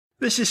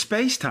This is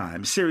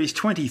Spacetime, Series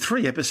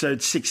 23,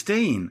 Episode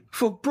 16,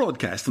 for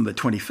broadcast on the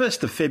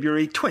 21st of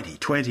February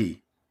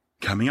 2020.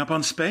 Coming up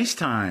on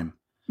Spacetime,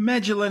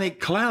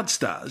 Magellanic Cloud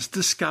stars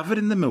discovered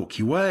in the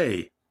Milky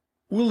Way.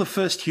 Will the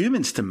first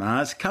humans to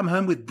Mars come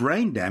home with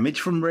brain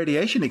damage from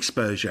radiation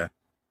exposure?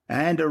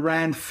 And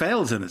Iran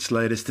fails in its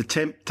latest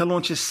attempt to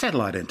launch a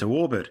satellite into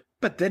orbit.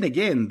 But then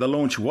again, the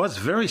launch was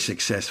very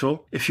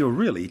successful if you're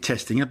really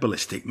testing a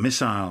ballistic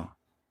missile.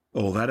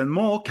 All that and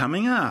more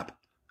coming up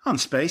on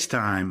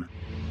Spacetime.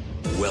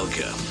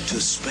 Welcome to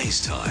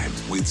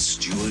Spacetime with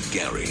Stuart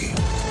Gary.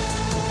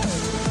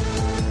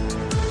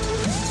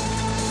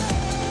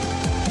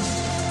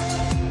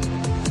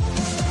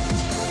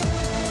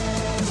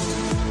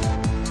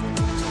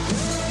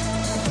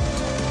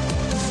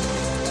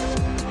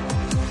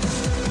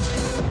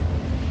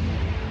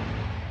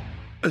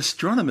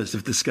 Astronomers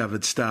have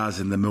discovered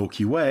stars in the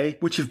Milky Way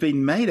which have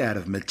been made out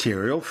of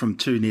material from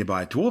two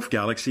nearby dwarf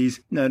galaxies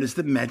known as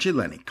the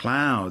Magellanic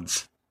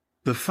Clouds.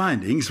 The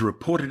findings,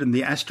 reported in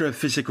the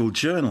Astrophysical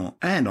Journal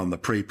and on the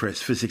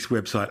pre-press physics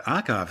website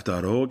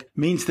archive.org,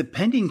 means the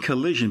pending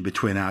collision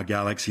between our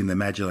galaxy and the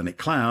Magellanic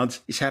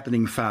Clouds is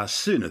happening far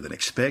sooner than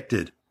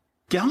expected.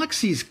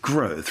 Galaxies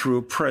grow through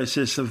a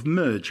process of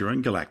merger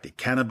and galactic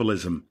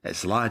cannibalism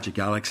as larger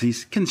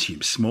galaxies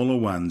consume smaller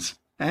ones.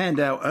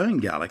 And our own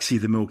galaxy,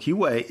 the Milky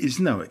Way, is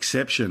no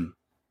exception.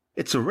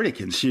 It's already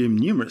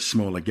consumed numerous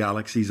smaller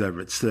galaxies over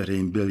its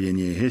 13 billion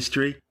year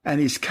history, and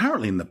is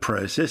currently in the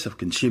process of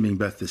consuming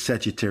both the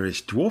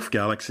Sagittarius Dwarf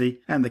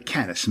Galaxy and the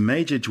Canis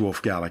Major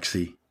Dwarf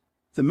Galaxy.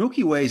 The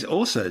Milky Way is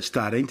also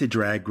starting to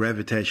drag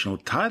gravitational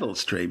tidal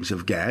streams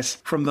of gas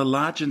from the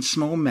large and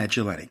small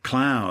Magellanic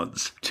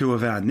Clouds, two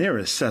of our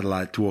nearest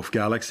satellite dwarf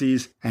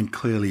galaxies, and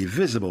clearly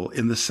visible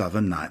in the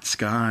southern night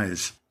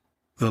skies.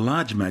 The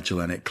Large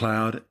Magellanic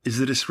Cloud is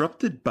the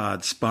disrupted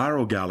barred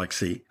spiral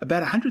galaxy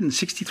about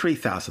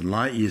 163,000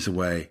 light-years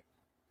away.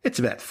 It's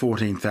about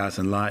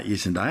 14,000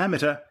 light-years in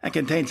diameter and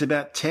contains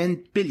about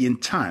 10 billion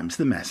times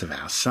the mass of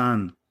our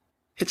Sun.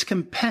 Its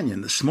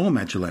companion, the Small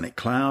Magellanic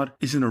Cloud,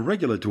 is an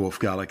irregular dwarf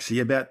galaxy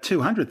about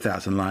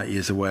 200,000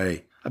 light-years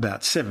away,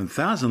 about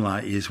 7,000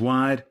 light-years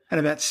wide, and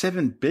about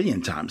 7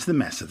 billion times the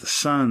mass of the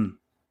Sun.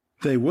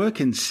 They were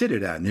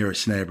considered our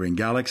nearest neighbouring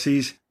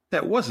galaxies.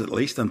 That was at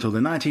least until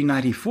the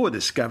 1994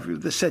 discovery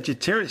of the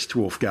Sagittarius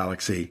Dwarf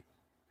Galaxy.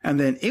 And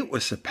then it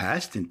was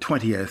surpassed in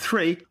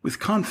 2003 with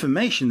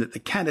confirmation that the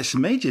Canis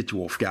Major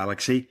Dwarf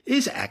Galaxy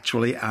is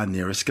actually our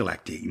nearest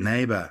galactic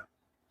neighbour.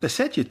 The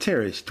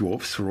Sagittarius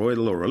Dwarf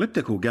spheroidal or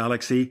elliptical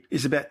galaxy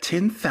is about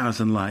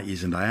 10,000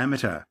 light-years in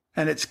diameter,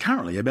 and it's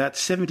currently about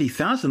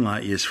 70,000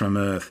 light-years from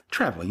Earth,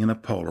 travelling in a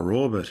polar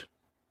orbit.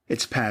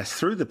 It's passed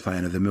through the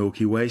plane of the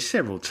Milky Way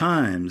several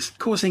times,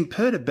 causing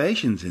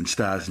perturbations in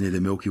stars near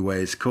the Milky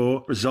Way's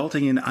core,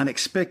 resulting in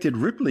unexpected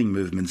rippling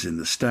movements in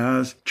the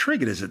stars,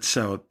 triggered as it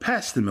soared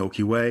past the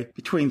Milky Way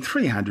between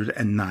 300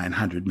 and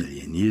 900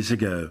 million years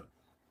ago.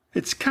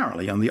 It's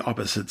currently on the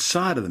opposite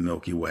side of the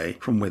Milky Way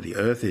from where the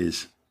Earth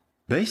is.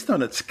 Based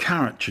on its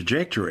current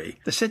trajectory,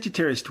 the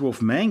Sagittarius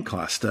Dwarf main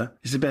cluster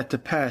is about to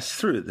pass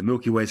through the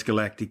Milky Way's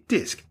galactic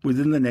disk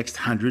within the next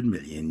 100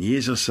 million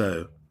years or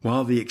so,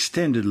 while the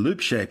extended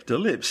loop-shaped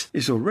ellipse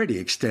is already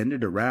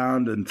extended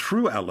around and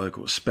through our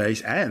local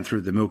space and through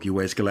the Milky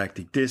Way's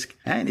galactic disk,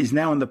 and is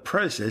now in the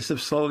process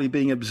of slowly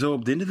being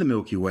absorbed into the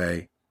Milky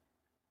Way.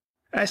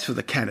 As for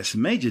the Canis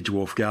Major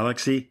Dwarf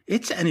Galaxy,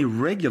 it's an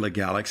irregular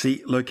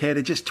galaxy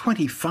located just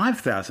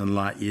 25,000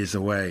 light-years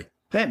away.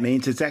 That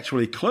means it's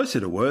actually closer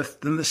to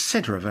Earth than the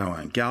centre of our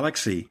own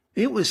galaxy.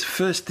 It was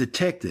first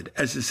detected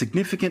as a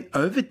significant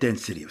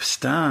overdensity of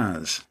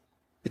stars.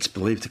 It's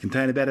believed to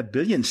contain about 1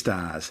 billion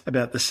stars,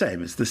 about the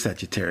same as the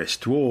Sagittarius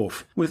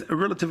Dwarf, with a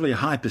relatively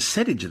high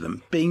percentage of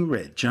them being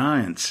red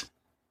giants.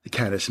 The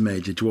Canis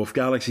Major Dwarf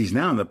Galaxy is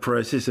now in the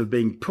process of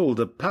being pulled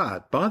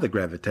apart by the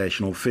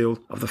gravitational field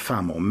of the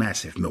far more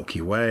massive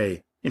Milky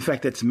Way. In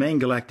fact, its main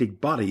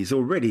galactic body is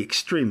already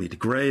extremely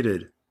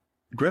degraded.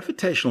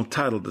 Gravitational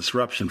tidal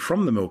disruption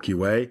from the Milky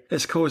Way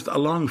has caused a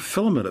long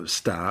filament of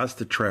stars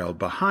to trail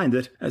behind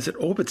it as it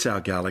orbits our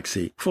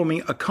galaxy,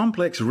 forming a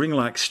complex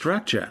ring-like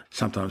structure,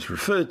 sometimes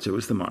referred to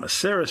as the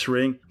Monoceros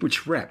ring,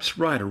 which wraps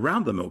right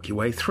around the Milky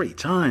Way 3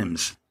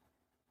 times.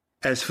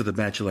 As for the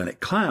Magellanic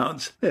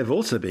Clouds, they have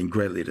also been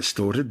greatly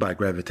distorted by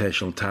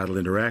gravitational tidal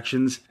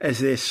interactions as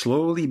they're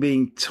slowly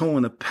being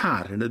torn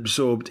apart and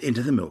absorbed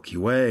into the Milky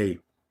Way.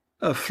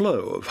 A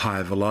flow of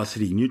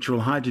high-velocity neutral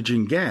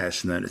hydrogen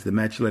gas, known as the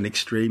Magellanic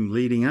Stream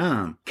leading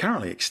arm,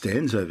 currently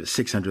extends over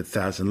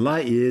 600,000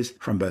 light-years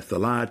from both the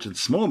large and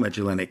small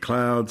Magellanic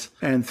Clouds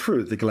and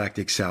through the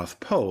galactic south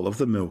pole of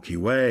the Milky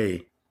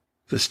Way.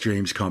 The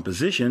stream's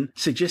composition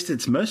suggests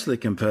it's mostly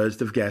composed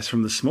of gas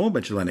from the small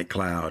Magellanic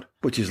Cloud,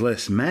 which is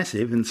less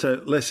massive and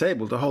so less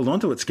able to hold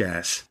onto its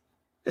gas.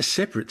 A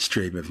separate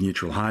stream of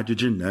neutral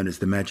hydrogen, known as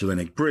the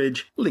Magellanic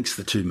Bridge, links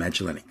the two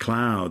Magellanic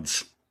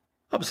Clouds.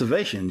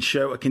 Observations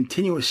show a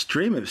continuous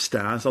stream of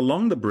stars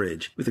along the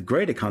bridge, with a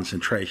greater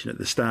concentration of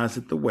the stars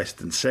at the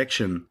western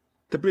section.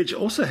 The bridge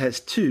also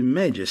has 2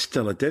 major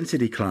stellar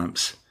density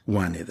clumps,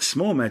 one near the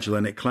Small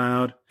Magellanic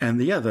Cloud and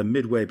the other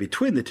midway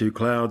between the two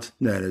clouds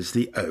known as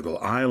the Ogle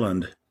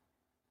Island.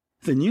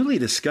 The newly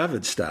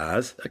discovered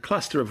stars, a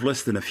cluster of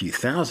less than a few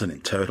thousand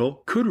in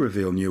total, could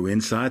reveal new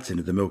insights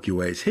into the Milky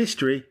Way's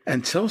history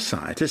and tell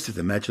scientists if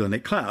the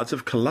Magellanic Clouds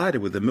have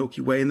collided with the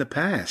Milky Way in the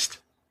past.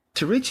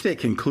 To reach their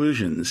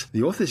conclusions,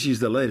 the authors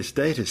used the latest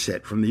data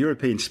set from the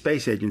European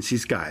Space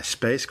Agency's Gaia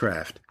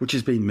spacecraft, which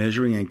has been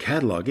measuring and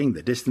cataloguing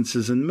the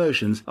distances and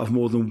motions of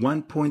more than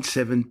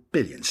 1.7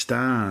 billion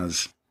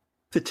stars.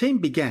 The team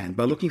began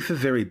by looking for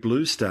very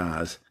blue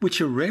stars, which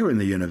are rare in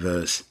the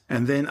universe,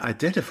 and then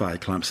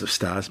identified clumps of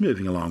stars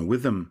moving along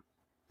with them.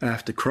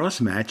 After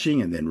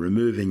cross-matching and then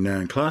removing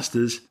known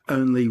clusters,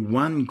 only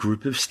one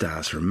group of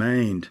stars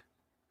remained.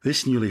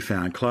 This newly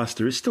found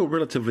cluster is still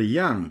relatively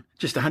young,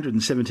 just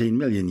 117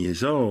 million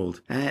years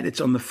old, and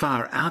it's on the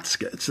far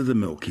outskirts of the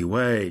Milky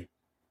Way.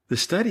 The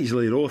study's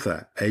lead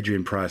author,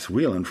 Adrian Price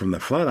Whelan from the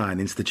Flatiron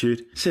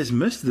Institute, says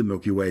most of the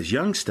Milky Way's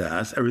young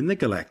stars are in the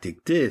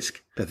galactic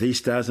disk, but these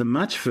stars are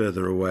much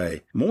further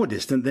away, more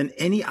distant than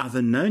any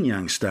other known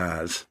young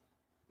stars.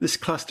 This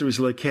cluster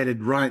is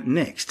located right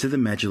next to the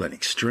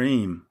Magellanic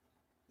Stream.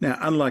 Now,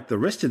 unlike the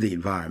rest of the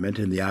environment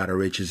in the outer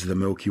reaches of the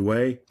Milky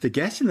Way, the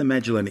gas in the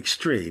Magellanic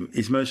Stream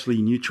is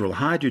mostly neutral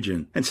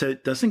hydrogen, and so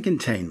it doesn't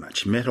contain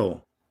much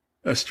metal.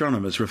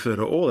 Astronomers refer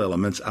to all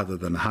elements other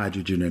than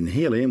hydrogen and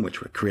helium,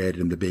 which were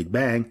created in the Big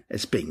Bang,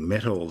 as being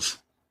metals.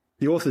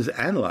 The authors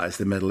analysed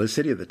the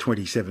metallicity of the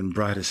 27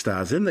 brightest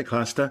stars in the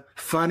cluster,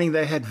 finding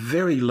they had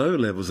very low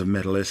levels of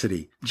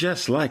metallicity,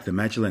 just like the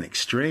Magellanic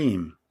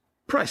Stream.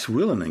 Price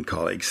Whelan and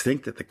colleagues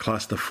think that the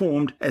cluster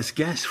formed as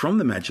gas from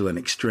the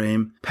Magellanic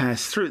Stream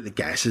passed through the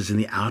gases in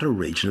the outer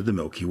region of the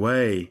Milky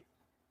Way.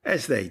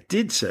 As they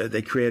did so,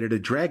 they created a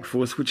drag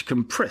force which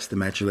compressed the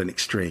Magellanic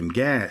Stream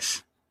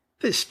gas.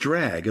 This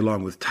drag,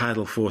 along with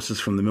tidal forces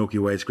from the Milky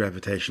Way's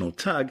gravitational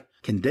tug,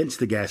 condensed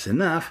the gas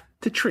enough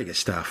to trigger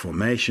star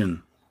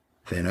formation.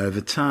 Then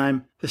over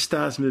time, the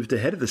stars moved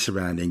ahead of the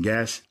surrounding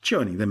gas,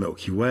 joining the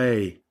Milky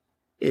Way.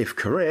 If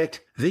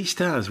correct, these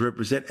stars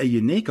represent a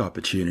unique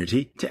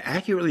opportunity to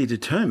accurately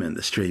determine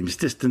the stream's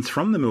distance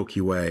from the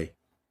Milky Way.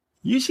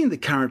 Using the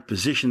current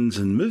positions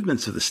and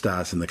movements of the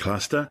stars in the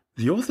cluster,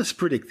 the authors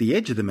predict the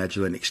edge of the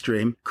Magellanic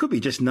Stream could be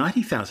just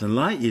 90,000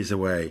 light-years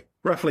away,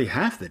 roughly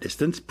half the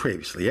distance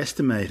previously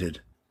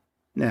estimated.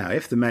 Now,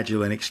 if the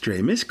Magellanic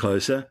Stream is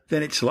closer,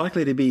 then it's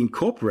likely to be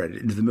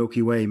incorporated into the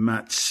Milky Way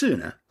much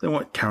sooner than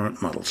what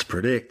current models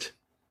predict.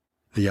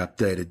 The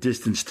updated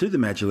distance to the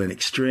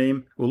Magellanic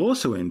Stream will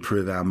also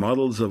improve our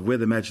models of where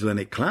the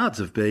Magellanic Clouds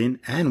have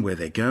been and where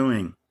they're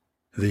going.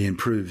 The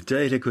improved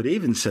data could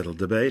even settle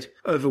debate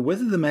over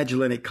whether the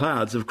Magellanic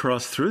Clouds have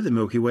crossed through the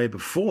Milky Way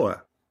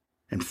before.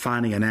 And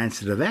finding an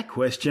answer to that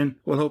question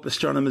will help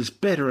astronomers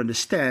better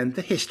understand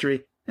the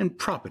history and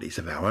properties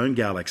of our own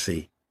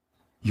galaxy.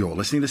 You're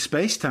listening to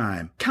Space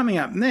Time. Coming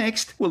up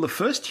next, will the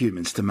first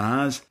humans to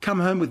Mars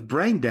come home with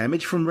brain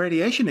damage from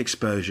radiation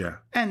exposure?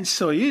 And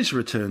Soyuz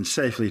returns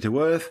safely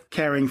to Earth,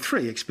 carrying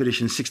 3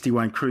 Expedition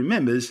 61 crew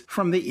members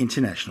from the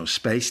International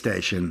Space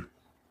Station.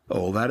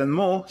 All that and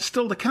more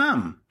still to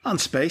come on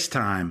Space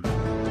Time.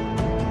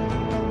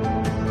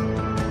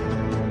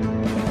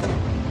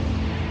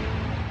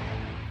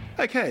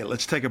 Okay,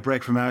 let's take a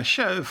break from our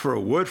show for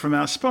a word from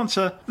our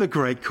sponsor, the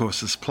Great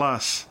Courses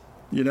Plus.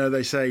 You know,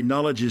 they say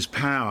knowledge is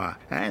power,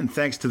 and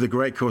thanks to the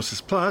Great Courses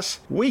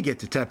Plus, we get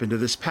to tap into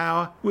this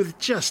power with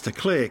just a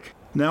click.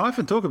 Now, I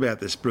often talk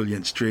about this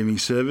brilliant streaming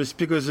service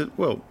because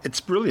it's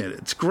brilliant,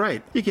 it's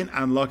great. You can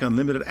unlock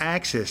unlimited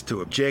access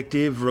to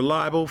objective,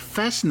 reliable,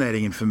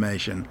 fascinating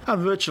information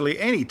on virtually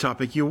any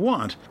topic you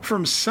want,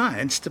 from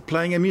science to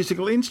playing a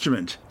musical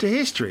instrument, to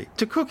history,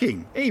 to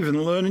cooking,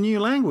 even learn a new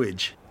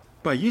language.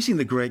 By using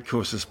the Great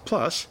Courses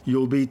Plus,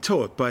 you'll be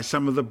taught by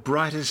some of the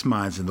brightest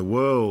minds in the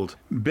world,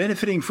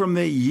 benefiting from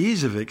their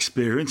years of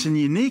experience and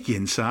unique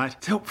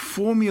insight to help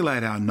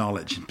formulate our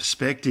knowledge and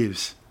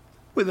perspectives.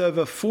 With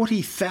over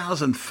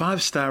 40,000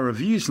 5-star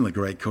reviews in the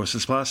Great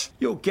Courses Plus,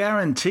 you're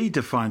guaranteed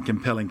to find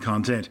compelling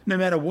content, no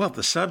matter what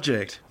the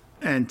subject.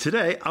 And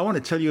today, I want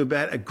to tell you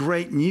about a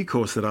great new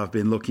course that I've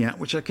been looking at,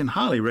 which I can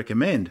highly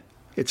recommend.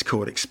 It's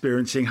called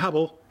Experiencing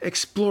Hubble,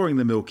 Exploring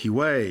the Milky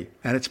Way,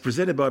 and it's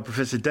presented by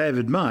Professor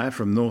David Meyer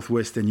from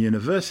Northwestern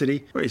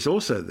University, where he's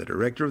also the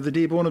director of the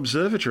Dearborn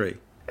Observatory.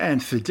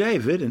 And for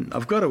David, and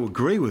I've got to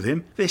agree with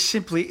him, there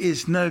simply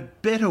is no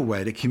better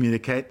way to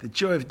communicate the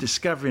joy of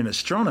discovery in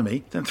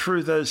astronomy than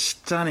through those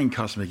stunning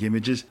cosmic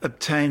images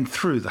obtained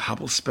through the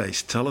Hubble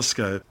Space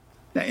Telescope.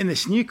 Now, in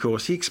this new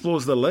course, he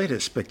explores the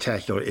latest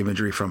spectacular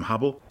imagery from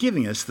Hubble,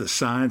 giving us the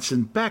science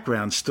and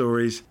background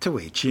stories to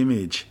each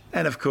image.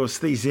 And of course,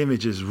 these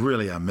images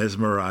really are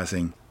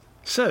mesmerizing.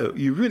 So,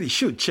 you really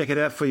should check it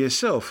out for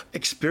yourself,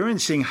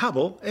 Experiencing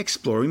Hubble,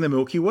 Exploring the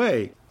Milky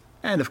Way.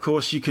 And of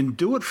course, you can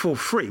do it for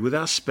free with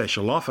our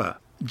special offer.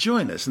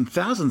 Join us and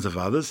thousands of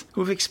others who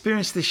have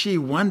experienced the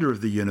sheer wonder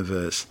of the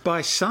universe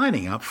by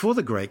signing up for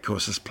the Great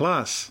Courses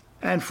Plus.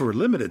 And for a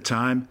limited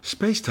time,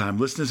 Spacetime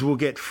listeners will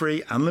get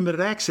free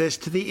unlimited access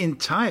to the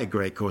entire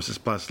Great Courses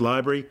Plus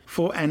library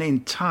for an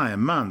entire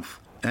month.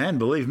 And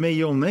believe me,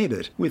 you'll need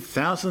it, with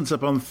thousands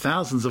upon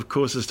thousands of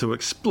courses to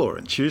explore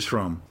and choose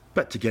from.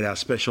 But to get our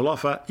special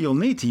offer, you'll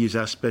need to use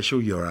our special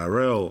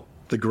URL,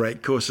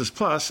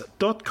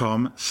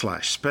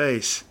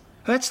 thegreatcoursesplus.com/space.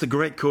 That's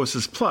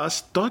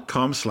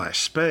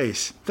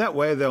thegreatcoursesplus.com/space. That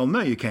way they'll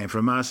know you came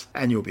from us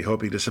and you'll be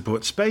helping to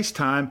support Space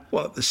Time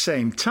while at the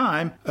same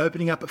time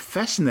opening up a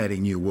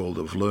fascinating new world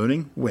of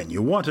learning when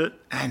you want it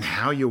and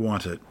how you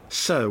want it.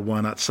 So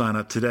why not sign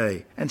up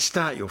today and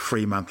start your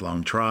free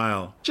month-long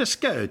trial? Just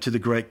go to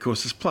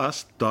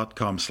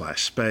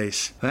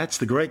thegreatcoursesplus.com/space. That's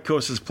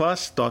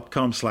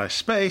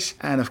thegreatcoursesplus.com/space,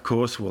 and of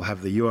course we'll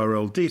have the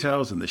URL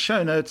details in the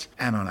show notes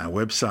and on our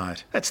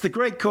website. That's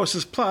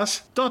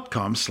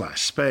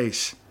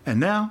thegreatcoursesplus.com/space. And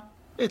now,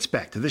 it's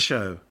back to the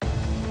show.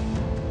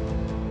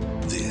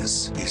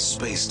 This is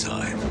Space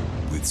Time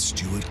with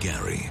Stuart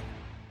Gary.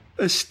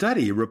 A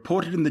study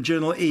reported in the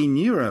journal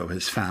eNeuro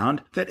has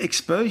found that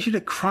exposure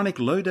to chronic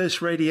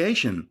low-dose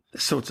radiation, the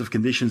sorts of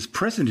conditions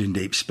present in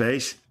deep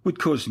space, would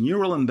cause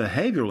neural and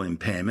behavioral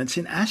impairments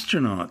in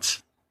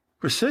astronauts.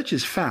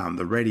 Researchers found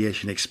the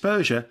radiation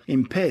exposure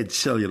impaired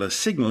cellular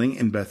signaling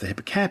in both the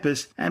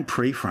hippocampus and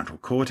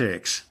prefrontal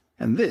cortex,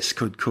 and this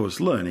could cause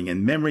learning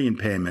and memory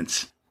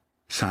impairments.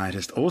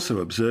 Scientists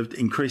also observed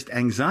increased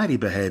anxiety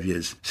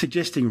behaviors,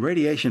 suggesting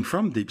radiation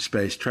from deep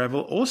space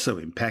travel also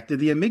impacted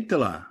the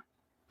amygdala.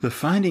 The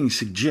findings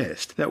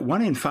suggest that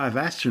 1 in 5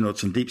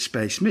 astronauts on deep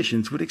space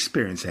missions would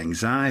experience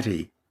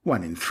anxiety,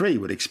 1 in 3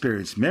 would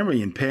experience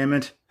memory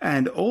impairment,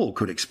 and all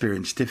could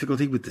experience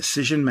difficulty with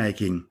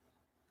decision-making.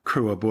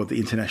 Crew aboard the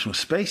International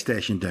Space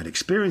Station don't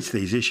experience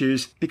these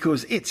issues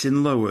because it's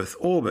in low Earth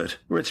orbit,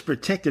 where it's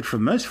protected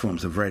from most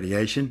forms of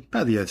radiation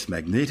by the Earth's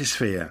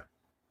magnetosphere.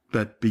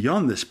 But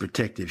beyond this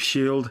protective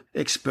shield,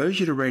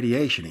 exposure to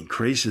radiation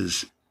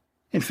increases.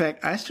 In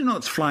fact,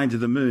 astronauts flying to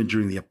the moon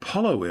during the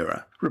Apollo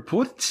era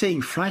reported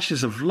seeing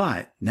flashes of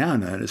light, now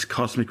known as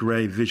cosmic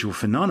ray visual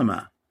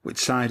phenomena, which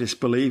scientists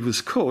believe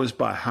was caused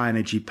by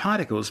high-energy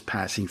particles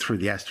passing through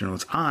the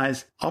astronauts'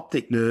 eyes,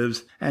 optic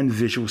nerves, and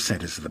visual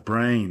centers of the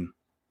brain.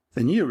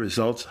 The new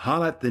results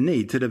highlight the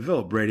need to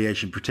develop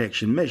radiation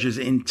protection measures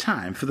in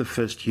time for the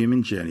first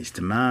human journeys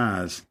to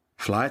Mars,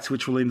 flights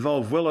which will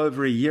involve well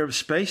over a year of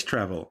space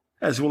travel,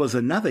 as well as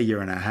another year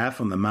and a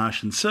half on the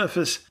Martian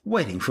surface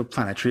waiting for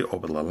planetary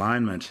orbital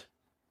alignment.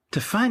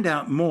 To find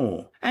out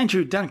more,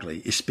 Andrew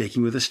Dunkley is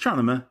speaking with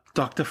astronomer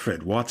Dr.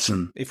 Fred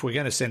Watson. If we're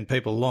going to send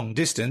people long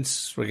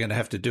distance, we're going to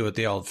have to do it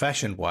the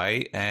old-fashioned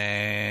way,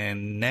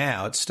 and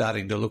now it's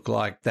starting to look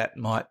like that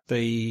might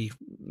be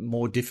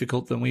more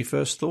difficult than we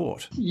first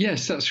thought.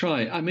 Yes, that's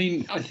right. I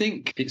mean, I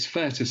think it's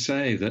fair to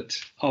say that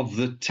of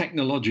the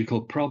technological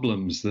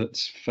problems that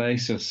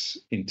face us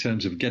in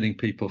terms of getting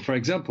people, for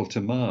example, to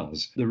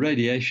Mars, the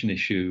radiation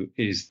issue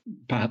is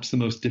perhaps the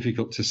most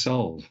difficult to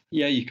solve.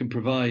 Yeah, you can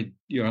provide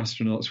your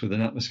astronauts with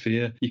an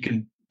atmosphere. You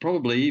can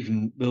probably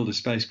even build a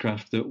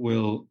spacecraft that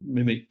will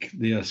mimic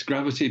the Earth's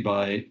gravity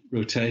by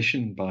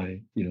rotation, by,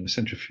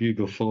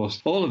 centrifugal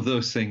force, all of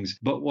those things.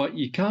 But what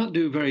you can't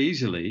do very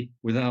easily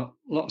without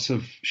lots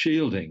of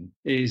shielding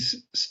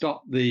is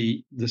stop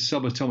the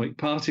subatomic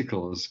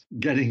particles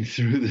getting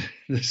through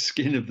the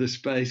skin of the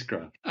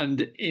spacecraft.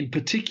 And in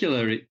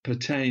particular, it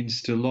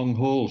pertains to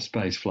long-haul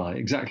spaceflight,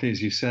 exactly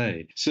as you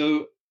say.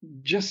 So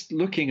just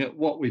looking at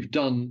what we've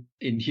done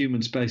in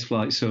human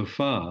spaceflight so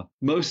far,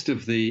 most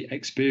of the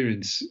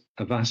experience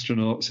of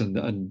astronauts and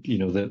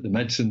the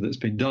medicine that's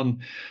been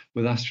done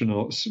with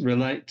astronauts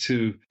relate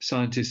to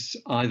scientists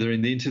either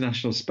in the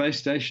International Space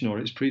Station or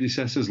its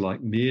predecessors like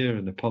Mir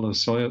and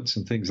Apollo-Soyuz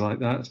and things like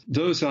that.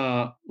 Those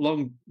are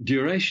long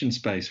duration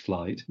space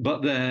flight,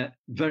 but they're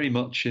very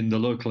much in the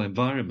local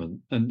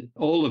environment. And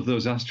all of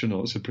those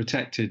astronauts are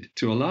protected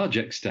to a large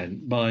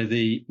extent by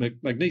the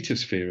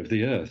magnetosphere of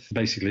the Earth,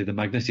 basically the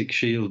magnetic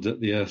shield that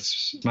the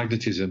Earth's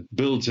magnetism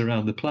builds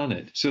around the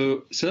planet.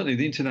 So certainly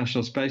the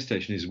International Space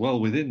Station is well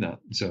within that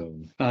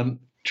zone.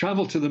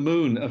 Travel to the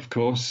moon, of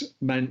course,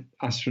 meant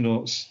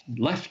astronauts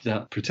left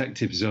that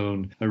protective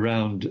zone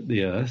around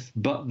the Earth,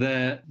 but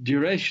their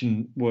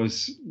duration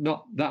was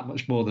not that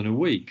much more than a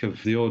week,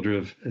 of the order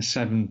of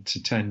 7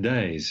 to 10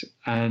 days.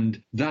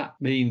 And that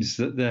means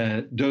that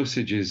their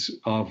dosages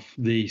of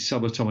the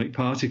subatomic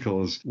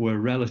particles were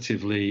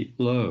relatively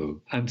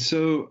low. And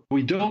so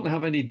we don't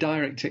have any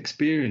direct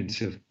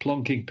experience of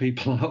plonking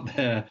people out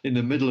there in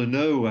the middle of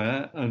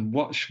nowhere and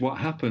watch what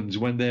happens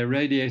when they're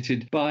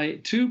radiated by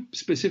two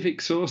specific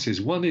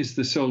sources. One is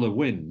the solar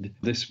wind,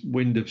 this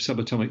wind of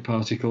subatomic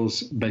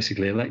particles,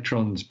 basically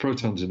electrons,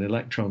 protons and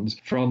electrons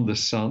from the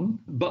sun.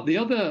 But the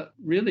other,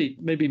 really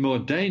maybe more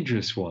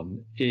dangerous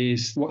one,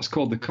 is what's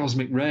called the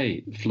cosmic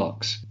ray flux.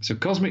 So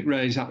cosmic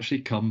rays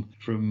actually come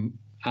from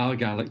our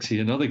galaxy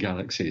and other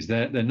galaxies.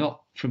 They're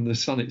not from the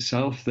sun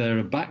itself. They're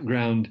a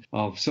background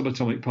of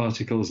subatomic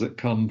particles that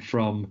come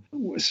from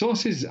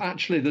sources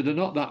actually that are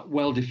not that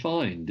well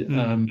defined.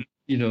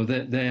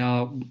 they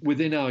are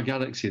within our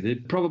galaxy. There's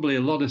probably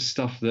a lot of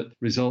stuff that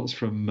results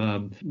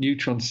from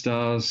neutron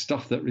stars,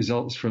 stuff that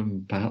results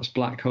from perhaps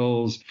black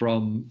holes,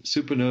 from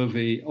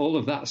supernovae. All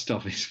of that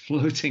stuff is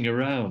floating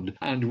around,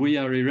 and we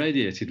are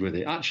irradiated with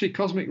it. Actually,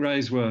 cosmic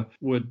rays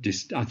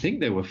I think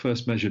they were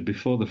first measured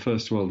before the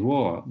First World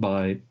War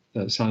by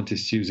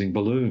scientists using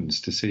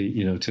balloons to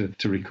see,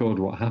 to record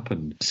what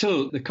happened.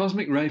 So the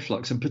cosmic ray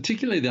flux, and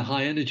particularly the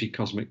high energy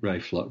cosmic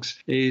ray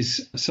flux,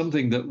 is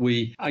something that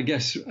we, I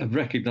guess, have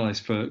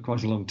recognized for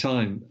quite a long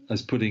time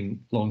as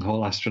putting long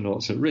haul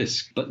astronauts at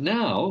risk. But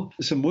now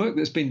some work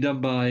that's been done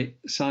by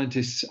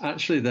scientists,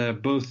 actually they're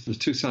both the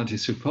two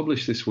scientists who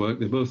published this work,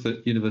 they're both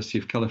at University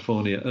of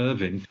California,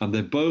 Irvine, and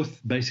they're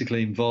both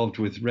basically involved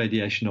with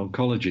radiation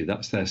oncology.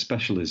 That's their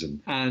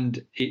specialism.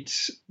 And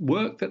it's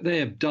work that they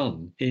have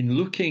done in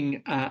looking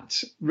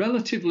at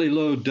relatively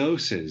low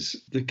doses,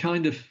 the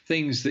kind of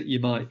things that you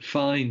might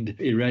find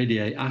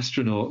irradiate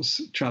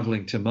astronauts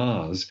traveling to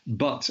Mars,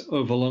 but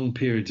over long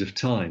periods of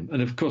time.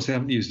 And of course, they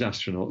haven't used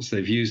astronauts;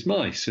 they've used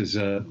mice as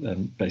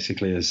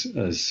basically as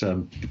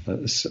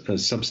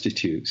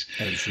substitutes.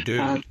 As you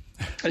do.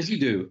 As you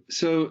do.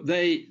 So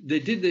they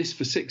did this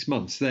for 6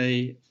 months.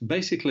 They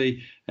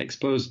basically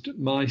exposed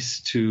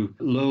mice to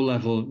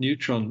low-level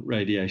neutron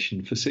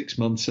radiation for 6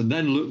 months, and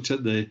then looked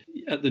at the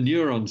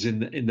neurons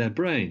in their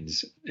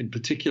brains. In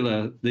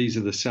particular, these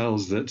are the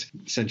cells that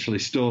essentially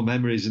store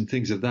memories and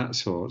things of that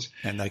sort.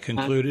 And they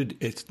concluded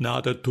it's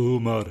not a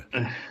tumor.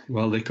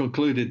 Well, they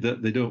concluded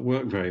that they don't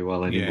work very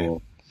well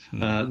anymore. Yeah.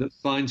 The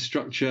fine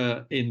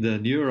structure in the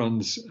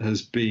neurons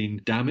has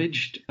been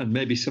damaged, and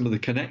maybe some of the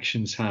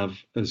connections have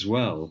as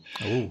well.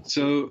 Oh.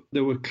 So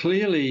there were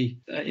clearly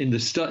in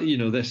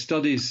the their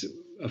studies,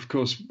 of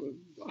course,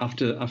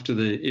 after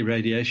the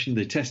irradiation,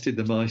 they tested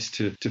the mice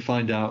to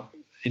find out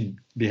in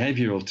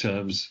behavioral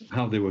terms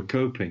how they were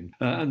coping.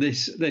 And they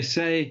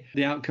say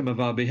the outcome of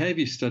our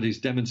behavior studies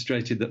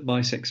demonstrated that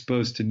mice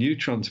exposed to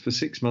neutrons for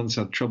 6 months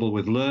had trouble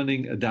with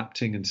learning,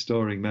 adapting, and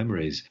storing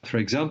memories. For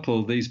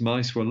example, these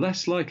mice were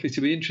less likely to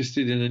be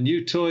interested in a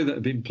new toy that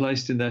had been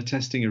placed in their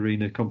testing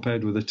arena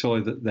compared with a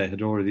toy that they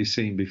had already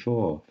seen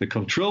before. The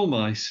control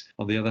mice,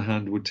 on the other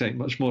hand, would take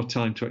much more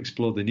time to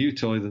explore the new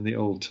toy than the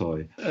old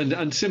toy.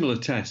 And similar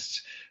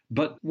tests.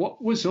 But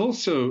what was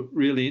also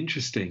really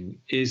interesting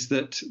is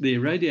that the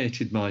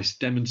irradiated mice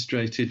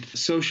demonstrated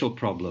social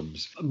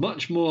problems,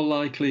 much more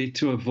likely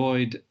to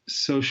avoid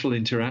social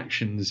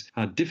interactions,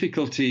 had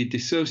difficulty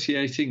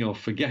dissociating or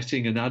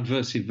forgetting an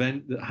adverse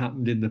event that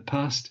happened in the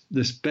past.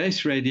 The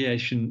space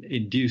radiation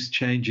induced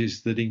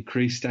changes that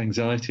increased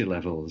anxiety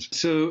levels.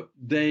 So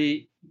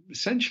they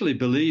essentially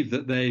believe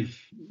that they've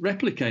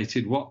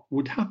replicated what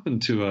would happen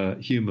to a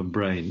human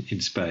brain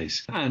in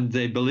space. And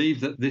they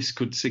believe that this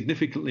could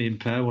significantly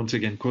impair, once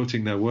again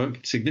quoting their work,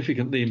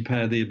 significantly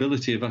impair the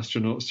ability of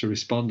astronauts to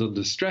respond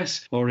under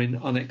stress or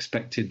in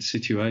unexpected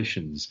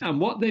situations. And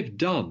what they've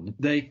done,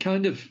 they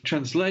kind of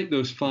translate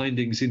those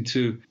findings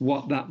into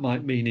what that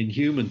might mean in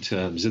human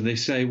terms. And they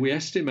say, we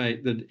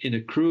estimate that in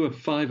a crew of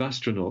 5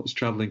 astronauts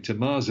traveling to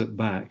Mars and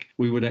back,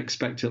 we would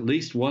expect at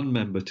least one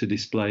member to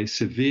display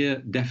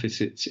severe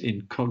deficits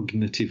in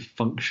cognitive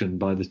function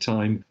by the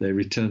time they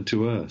return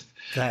to Earth.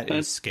 That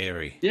is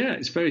scary. Yeah,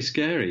 it's very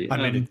scary. I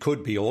mean, it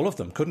could be all of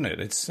them, couldn't it?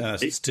 It's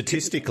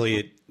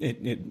statistically,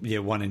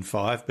 it 1 in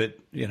 5, but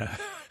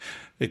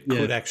it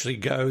could actually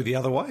go the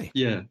other way.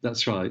 Yeah,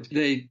 that's right.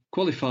 They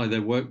qualify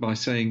their work by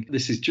saying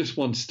this is just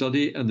one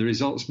study and the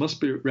results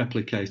must be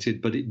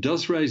replicated, but it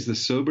does raise the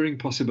sobering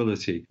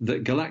possibility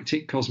that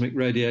galactic cosmic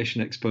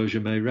radiation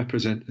exposure may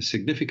represent a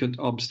significant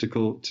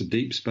obstacle to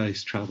deep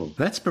space travel.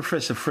 That's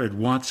Professor Fred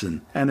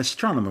Watson, an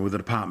astronomer with the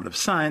Department of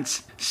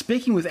Science,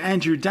 speaking with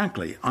Andrew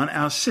Dunkley on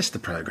our sister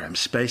program,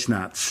 Space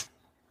Nuts.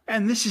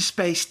 And this is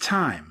Space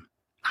Time.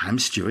 I'm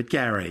Stuart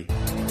Gary.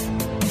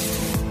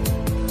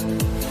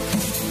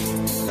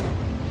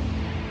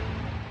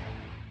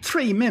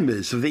 Three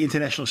members of the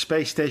International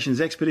Space Station's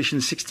Expedition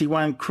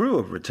 61 crew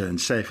have returned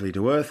safely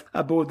to Earth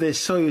aboard their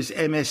Soyuz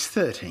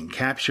MS-13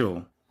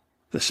 capsule.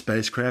 The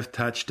spacecraft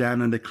touched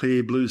down under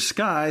clear blue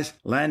skies,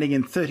 landing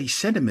in 30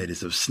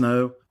 centimeters of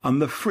snow on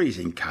the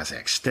freezing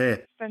Kazakh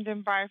steppe.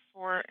 Standing by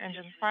for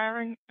engine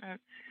firing.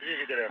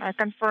 I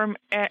confirm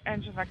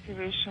engine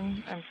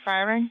activation and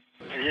firing.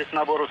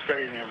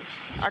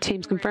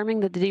 Team's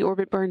confirming that the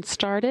deorbit burn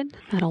started.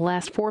 That'll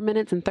last 4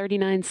 minutes and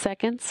 39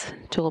 seconds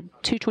till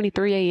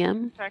 2:23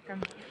 a.m.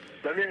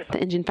 The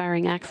engine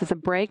firing acts as a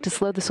brake to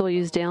slow the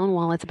Soyuz down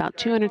while it's about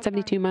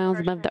 272 miles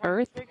above the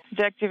Earth.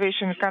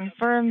 Deactivation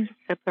confirmed.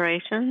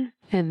 Separation.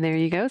 And there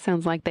you go.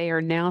 Sounds like they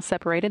are now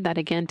separated. That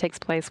again takes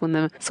place when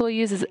the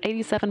Soyuz is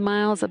 87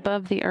 miles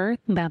above the Earth.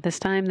 About this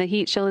time, the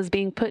heat shield is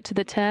being put to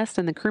the test,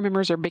 and the crew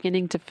members are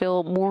beginning to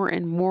feel more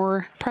and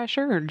more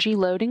pressure, or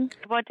G-loading.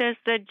 What is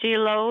the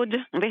G-load?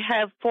 We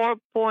have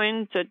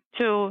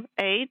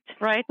 4.28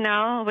 right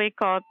now. We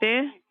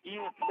copy.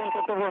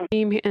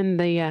 Team in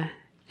the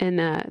And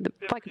the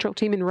flight control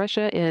team in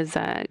Russia is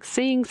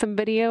seeing some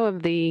video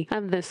of the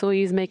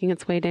Soyuz making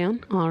its way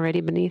down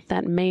already beneath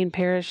that main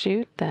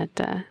parachute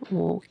that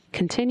will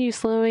continue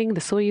slowing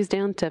the Soyuz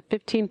down to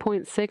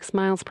 15.6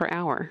 miles per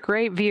hour.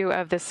 Great view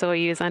of the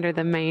Soyuz under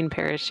the main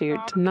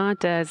parachute.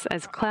 Not as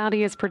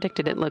cloudy as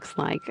predicted, it looks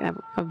like.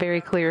 A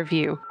very clear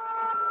view.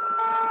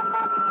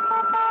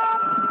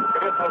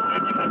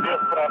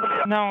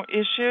 No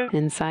issues.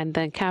 Inside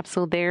the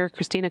capsule there,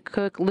 Christina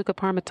Koch, Luca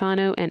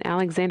Parmitano, and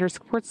Alexander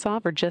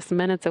Skvortsov are just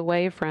minutes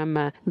away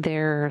from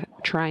their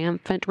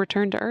triumphant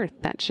return to Earth.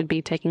 That should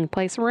be taking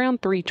place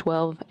around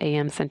 3:12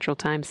 a.m. Central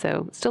Time.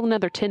 So still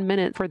another 10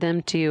 minutes for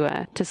them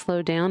to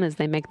slow down as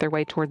they make their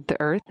way toward the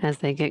Earth. As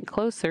they get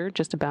closer,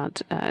 just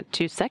about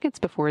 2 seconds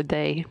before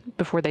they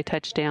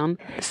touch down,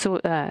 so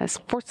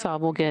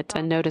Skvortsov will get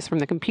a notice from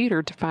the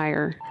computer to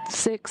fire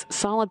 6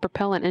 solid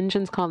propellant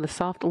engines called the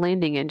soft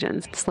landing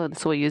engines to slow the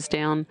Soyuz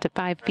down to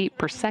 5 feet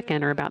per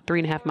second, or about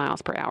 3.5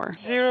 miles per hour.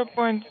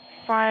 0.5,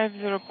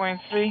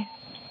 0.3.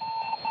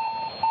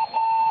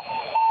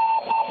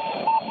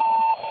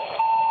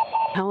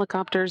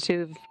 Helicopters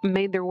who've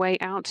made their way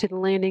out to the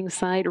landing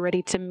site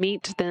ready to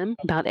meet them.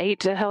 About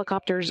 8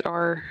 helicopters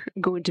are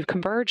going to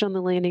converge on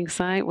the landing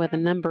site with a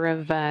number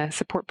of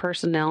support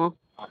personnel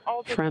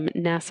from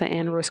NASA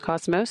and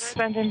Roscosmos.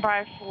 Standing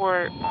by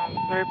for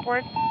the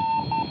report.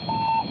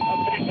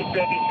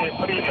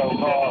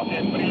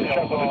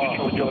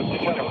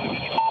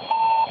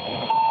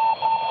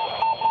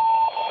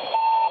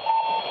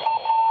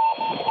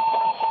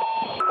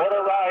 What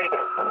a ride.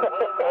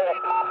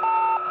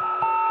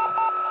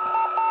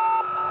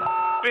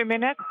 3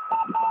 minutes.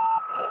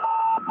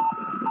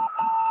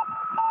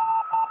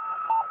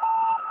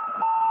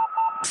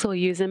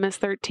 Soyuz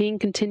MS-13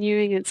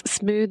 continuing its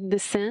smooth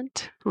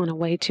descent on a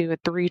way to a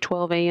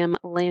 3:12 a.m.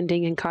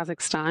 landing in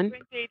Kazakhstan.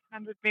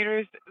 2,800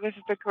 meters. This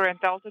is the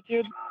current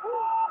altitude.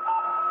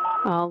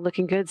 All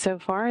looking good so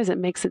far as it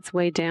makes its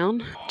way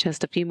down.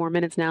 Just a few more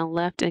minutes now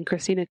left in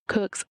Christina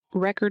Koch's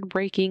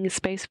record-breaking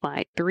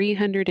spaceflight.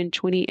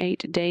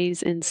 328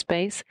 days in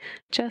space,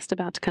 just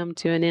about to come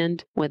to an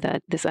end with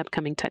this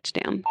upcoming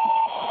touchdown.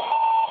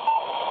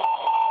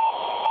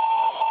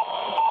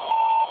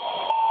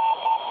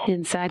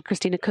 Inside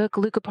Christina Koch,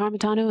 Luca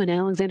Parmitano, and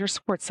Alexander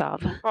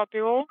Skvortsov. Copy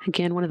all.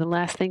 Again, one of the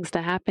last things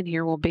to happen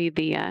here will be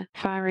the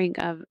firing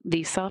of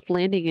the soft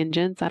landing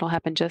engines. That'll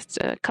happen just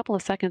a couple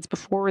of seconds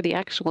before the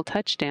actual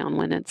touchdown,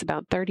 when it's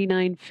about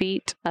 39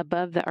 feet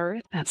above the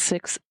Earth. That's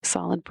 6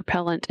 solid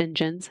propellant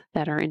engines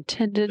that are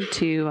intended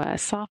to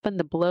soften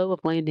the blow of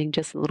landing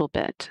just a little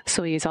bit.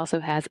 Soyuz also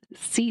has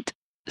seat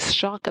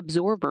shock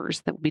absorbers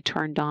that will be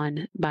turned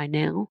on by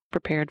now,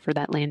 prepared for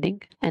that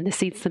landing. And the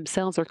seats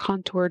themselves are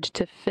contoured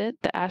to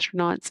fit the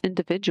astronauts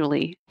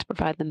individually to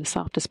provide them the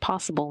softest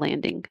possible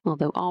landing,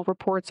 although all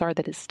reports are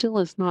that it still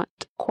is not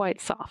quite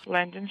soft.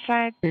 Landing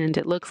site. And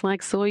it looks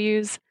like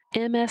Soyuz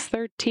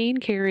MS-13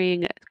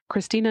 carrying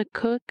Christina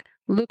Koch,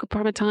 Luca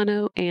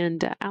Parmitano,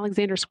 and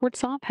Alexander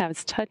Skvortsov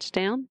has touched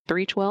down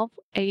 3:12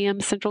 a.m.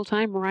 Central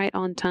Time, right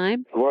on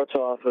time.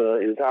 Skvortsov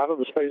is out of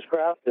the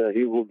spacecraft.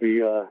 He will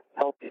be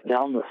helped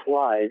down the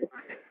slide.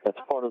 That's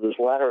part of this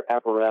ladder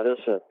apparatus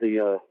at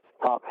the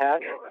top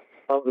hatch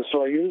of the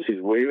Soyuz.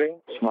 He's waving,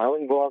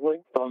 smiling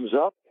broadly, thumbs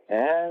up.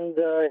 And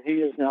he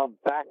is now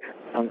back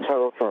on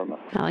terra firma.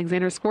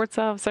 Alexander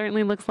Skvortsov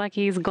certainly looks like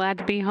he's glad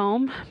to be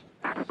home,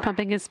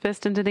 pumping his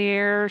fist into the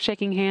air,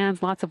 shaking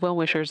hands, lots of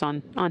well-wishers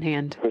on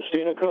hand.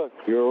 Christina Koch,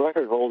 your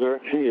record holder.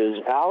 She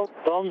is out,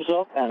 thumbs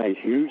up, and a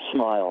huge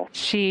smile.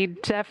 She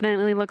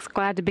definitely looks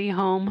glad to be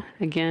home.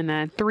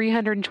 Again,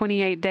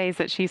 328 days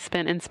that she's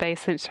spent in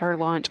space since her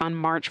launch on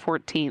March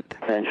 14th.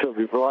 And she'll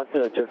be brought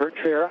to her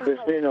chair.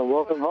 Christina,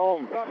 welcome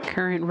home.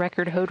 Current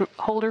record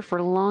holder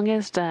for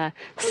longest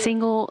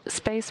single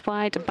space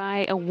flight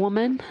by a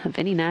woman of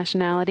any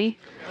nationality,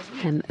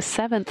 and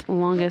seventh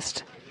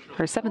most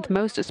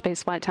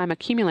spaceflight time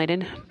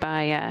accumulated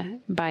by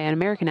an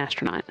American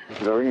astronaut.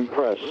 Very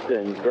impressed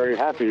and very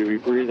happy to be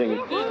breathing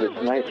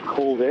this nice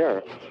cold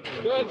air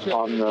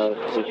on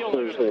this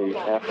Thursday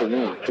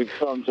afternoon. Big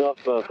thumbs up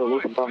for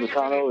Luca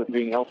Parmitano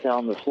being helped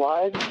down the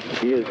slide.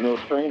 He is no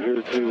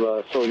stranger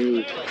to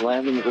Soyuz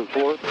landings, of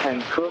course.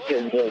 And Koch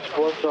and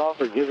Skvortsov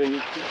are giving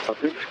a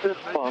big fist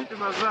bump to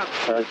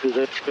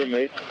their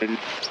teammate in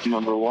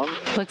number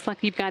 1. Looks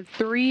like you've got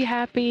 3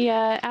 happy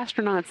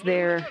astronauts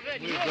there.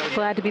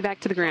 Glad to be back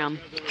to the ground.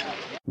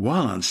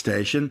 While on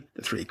station,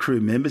 the 3 crew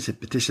members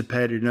had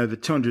participated in over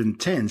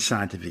 210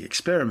 scientific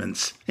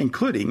experiments,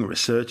 including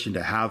research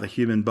into how the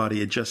human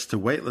body adjusts to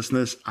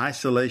weightlessness,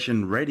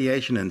 isolation,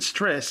 radiation, and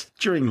stress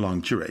during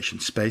long-duration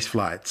space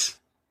flights.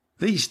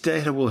 These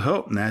data will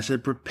help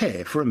NASA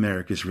prepare for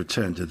America's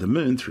return to the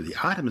moon through the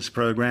Artemis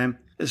program,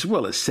 as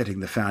well as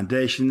setting the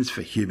foundations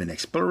for human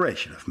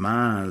exploration of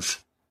Mars.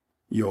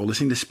 You're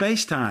listening to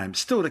Space Time.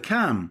 Still to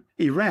come,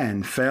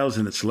 Iran fails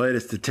in its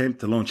latest attempt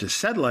to launch a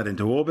satellite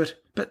into orbit,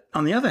 but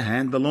on the other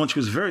hand, the launch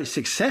was very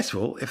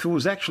successful if it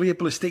was actually a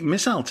ballistic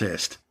missile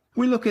test.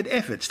 We look at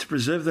efforts to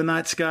preserve the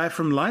night sky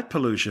from light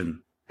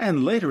pollution.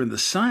 And later in the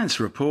science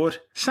report,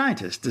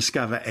 scientists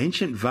discover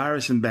ancient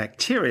virus and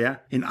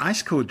bacteria in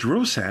ice core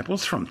drill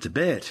samples from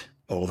Tibet.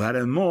 All that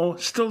and more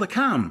still to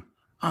come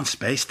on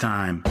Space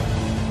Time.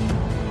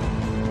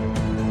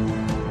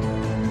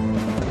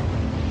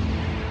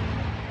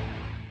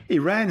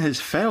 Iran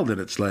has failed in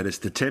its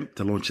latest attempt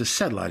to launch a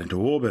satellite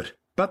into orbit,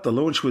 but the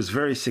launch was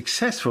very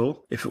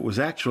successful if it was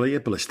actually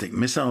a ballistic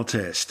missile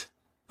test.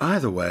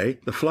 Either way,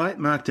 the flight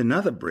marked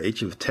another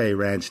breach of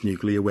Tehran's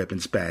nuclear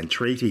weapons ban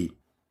treaty.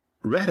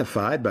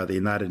 Ratified by the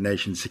United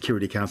Nations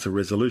Security Council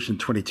Resolution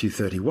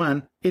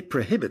 2231, it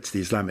prohibits the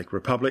Islamic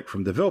Republic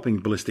from developing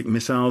ballistic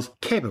missiles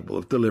capable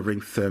of delivering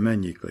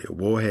thermonuclear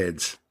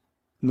warheads.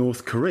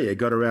 North Korea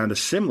got around a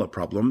similar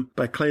problem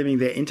by claiming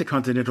their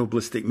intercontinental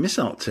ballistic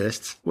missile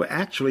tests were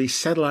actually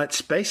satellite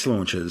space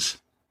launches.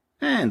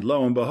 And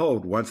lo and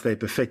behold, once they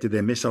perfected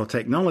their missile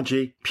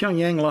technology,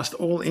 Pyongyang lost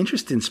all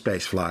interest in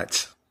space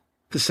flights.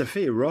 The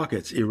Saphir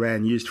rockets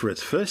Iran used for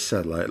its first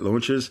satellite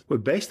launches were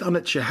based on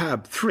its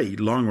Shahab-3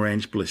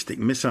 long-range ballistic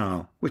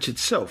missile, which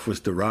itself was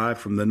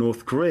derived from the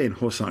North Korean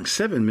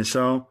Hwasong-7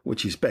 missile,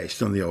 which is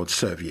based on the old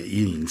Soviet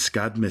Union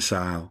Scud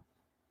missile.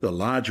 The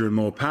larger and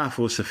more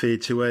powerful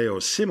Saphir-2A or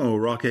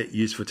Simorgh rocket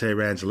used for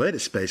Tehran's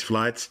latest space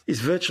flights is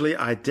virtually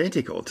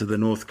identical to the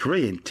North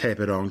Korean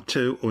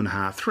Taepodong-2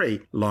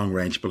 Unha-3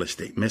 long-range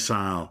ballistic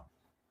missile.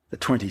 The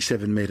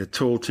 27-metre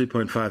tall,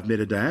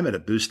 2.5-metre diameter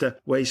booster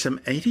weighs some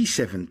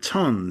 87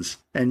 tonnes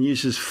and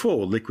uses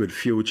 4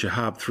 liquid-fueled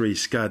Shahab-3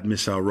 Scud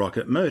missile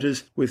rocket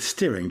motors with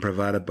steering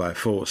provided by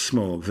 4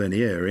 small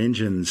Vernier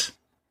engines.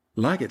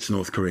 Like its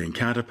North Korean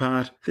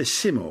counterpart, the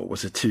Simorgh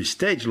was a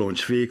 2-stage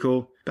launch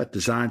vehicle, but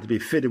designed to be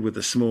fitted with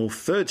a small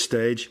 3rd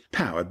stage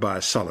powered by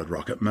a solid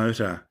rocket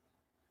motor.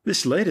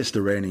 This latest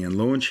Iranian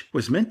launch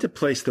was meant to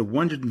place the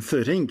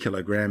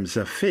 113-kilogram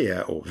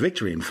Zafir or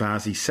Victory in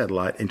Farsi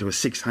satellite into a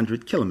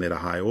 600-kilometre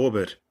high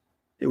orbit.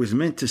 It was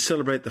meant to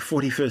celebrate the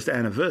 41st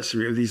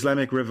anniversary of the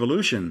Islamic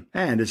Revolution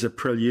and as a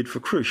prelude for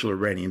crucial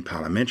Iranian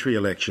parliamentary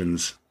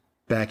elections.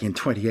 Back in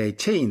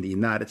 2018, the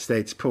United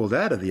States pulled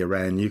out of the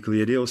Iran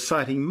nuclear deal,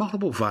 citing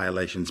multiple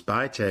violations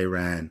by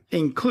Tehran,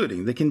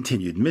 including the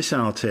continued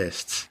missile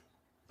tests.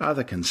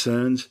 Other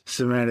concerns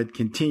surrounded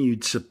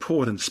continued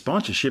support and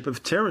sponsorship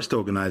of terrorist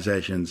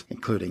organizations,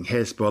 including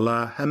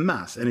Hezbollah,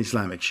 Hamas, and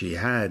Islamic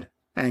Jihad,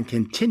 and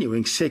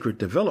continuing secret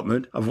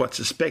development of what's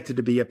suspected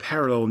to be a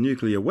parallel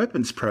nuclear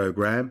weapons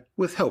program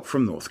with help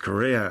from North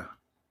Korea.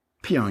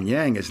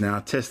 Pyongyang has now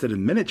tested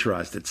and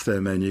miniaturized its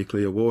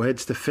thermonuclear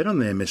warheads to fit on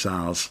their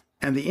missiles,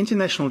 and the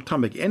International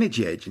Atomic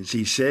Energy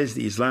Agency says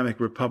the Islamic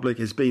Republic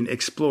has been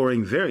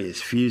exploring various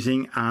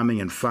fusing,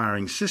 arming and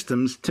firing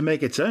systems to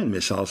make its own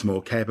missiles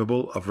more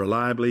capable of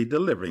reliably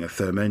delivering a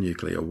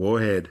thermonuclear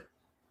warhead.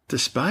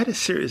 Despite a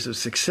series of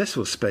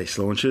successful space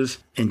launches,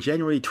 in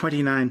January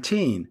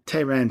 2019,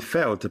 Tehran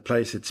failed to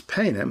place its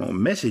Panem or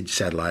message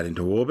satellite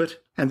into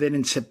orbit, and then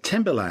in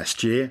September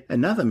last year,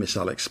 another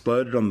missile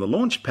exploded on the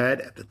launch pad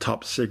at the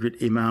top-secret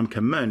Imam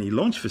Khamenei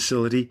launch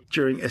facility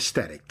during a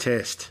static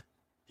test.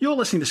 You're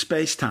listening to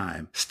Space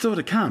Time. Still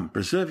to come,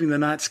 preserving the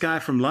night sky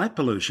from light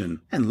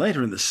pollution. And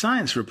later in the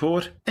science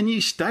report, a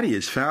new study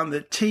has found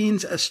that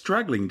teens are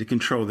struggling to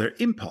control their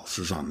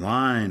impulses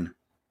online.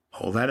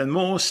 All that and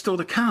more still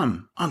to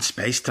come on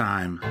Space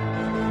Time.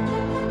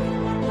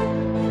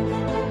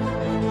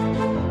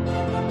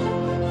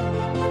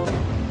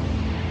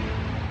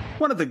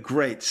 One of the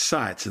great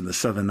sights in the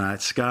southern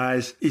night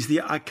skies is the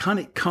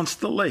iconic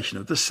constellation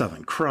of the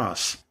Southern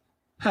Cross.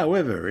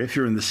 However, if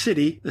you're in the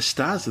city, the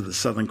stars of the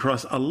Southern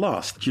Cross are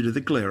lost due to the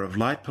glare of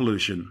light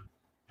pollution.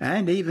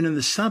 And even in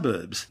the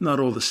suburbs, not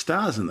all the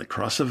stars in the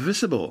cross are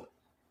visible.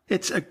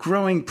 It's a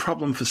growing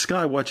problem for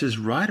skywatchers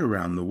right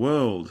around the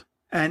world.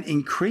 An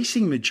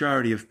increasing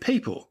majority of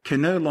people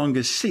can no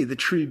longer see the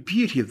true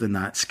beauty of the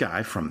night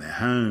sky from their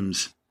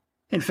homes.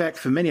 In fact,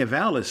 for many of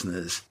our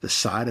listeners, the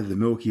sight of the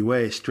Milky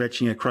Way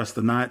stretching across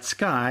the night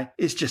sky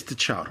is just a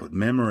childhood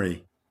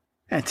memory.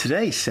 And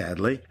today,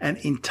 sadly, an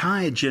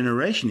entire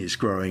generation is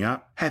growing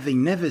up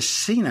having never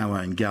seen our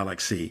own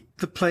galaxy,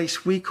 the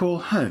place we call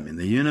home in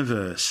the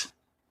universe.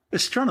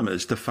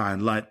 Astronomers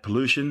define light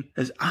pollution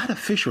as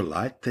artificial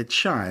light that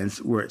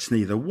shines where it's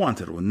neither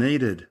wanted or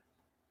needed.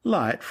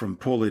 Light from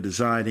poorly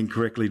designed,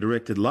 incorrectly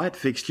directed light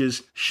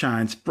fixtures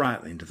shines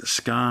brightly into the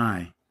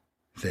sky.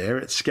 There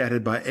it's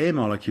scattered by air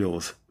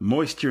molecules,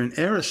 moisture and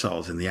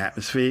aerosols in the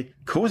atmosphere,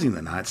 causing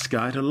the night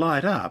sky to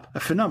light up, a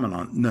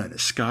phenomenon known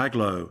as sky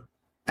glow.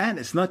 And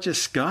it's not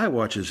just sky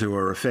watchers who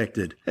are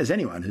affected, as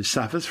anyone who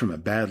suffers from a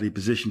badly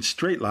positioned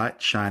streetlight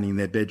shining in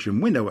their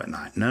bedroom window at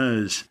night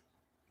knows.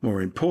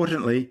 More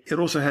importantly, it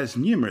also has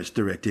numerous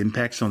direct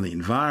impacts on the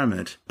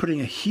environment,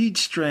 putting a huge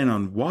strain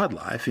on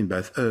wildlife in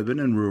both urban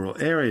and rural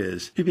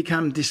areas, who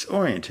become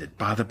disoriented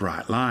by the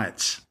bright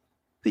lights.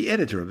 The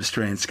editor of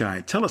Australian Sky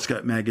and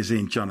Telescope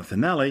magazine, Jonathan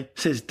Nally,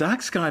 says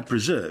dark sky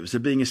preserves are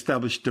being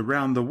established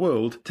around the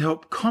world to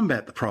help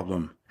combat the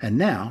problem, And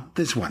now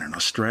there's one in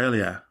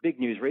Australia. Big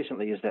news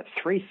recently is that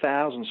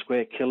 3,000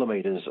 square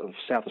kilometres of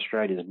South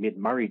Australia's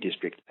Mid-Murray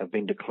district have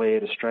been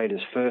declared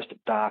Australia's first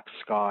dark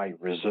sky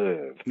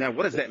reserve. Now,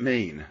 what does that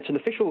mean? It's an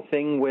official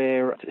thing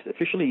where it's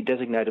officially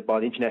designated by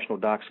the International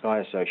Dark Sky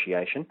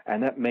Association,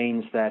 and that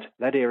means that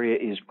that area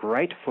is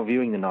great for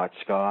viewing the night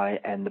sky,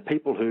 and the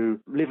people who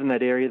live in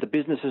that area, the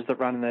businesses that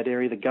run in that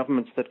area, the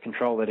governments that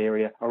control that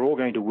area are all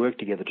going to work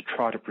together to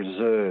try to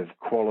preserve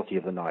quality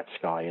of the night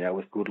sky,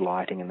 with good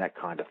lighting and that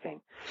kind of thing.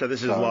 So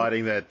this is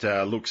lighting that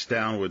looks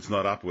downwards,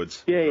 not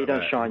upwards? Yeah, you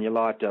don't shine your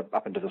light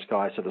up into the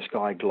sky so the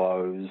sky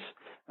glows,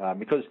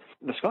 because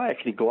the sky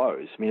actually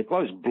glows. I mean, it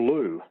glows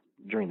blue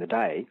during the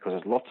day because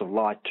there's lots of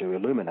light to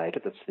illuminate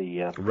it. That's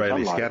the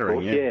Rayleigh sunlight,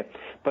 scattering, yeah.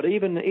 But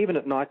even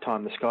at night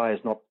time, the sky is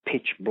not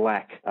pitch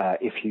black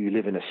if you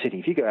live in a city.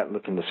 If you go out and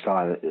look in the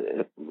sky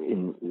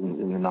in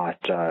the night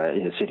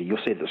in a city, you'll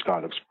see that the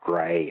sky looks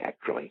grey,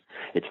 actually.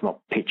 It's not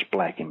pitch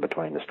black in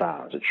between the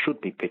stars. It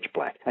should be pitch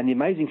black. And the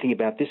amazing thing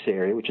about this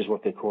area, which is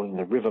what they're calling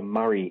the River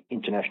Murray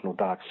International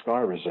Dark Sky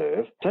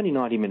Reserve, it's only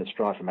 90 minutes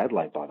drive from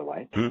Adelaide, by the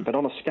way, but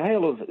on a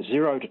scale of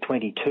 0 to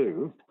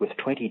 22, with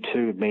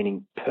 22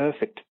 meaning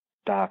perfect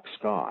dark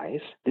skies,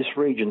 this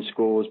region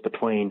scores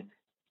between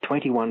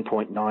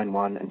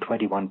 21.91 and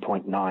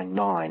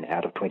 21.99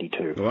 out of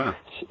 22. Wow.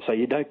 So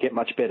you don't get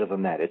much better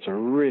than that. It's a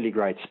really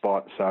great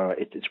spot, so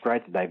it's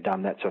great that they've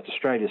done that. So it's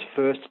Australia's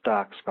first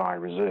dark sky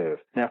reserve.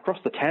 Now, across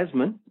the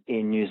Tasman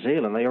in New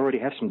Zealand, they already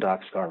have some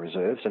dark sky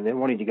reserves, and they're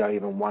wanting to go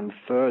even one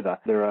further.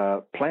 There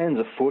are plans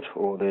afoot,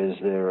 or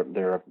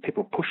there are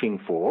people pushing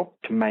for,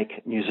 to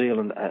make New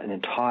Zealand an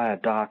entire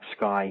dark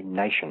sky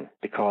nation,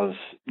 because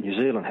New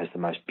Zealand has the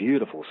most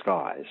beautiful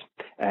skies,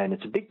 and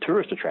it's a big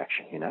tourist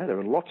attraction. There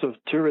are lots of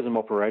tourism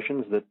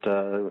operations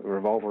that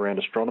revolve around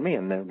astronomy,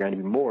 and there are going to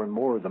be more and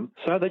more of them.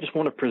 So they just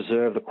want to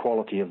preserve the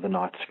quality of the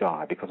night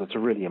sky because it's a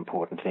really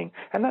important thing.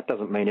 And that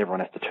doesn't mean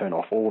everyone has to turn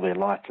off all their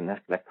lights and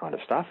that kind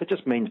of stuff. It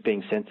just means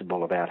being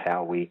sensible about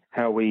how we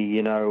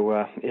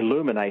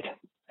illuminate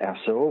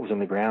ourselves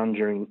and the ground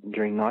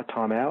during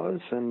nighttime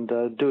hours, and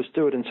do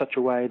it in such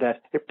a way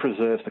that it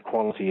preserves the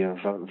quality of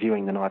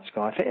viewing the night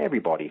sky for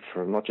everybody,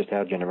 for not just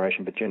our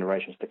generation but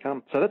generations to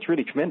come. So that's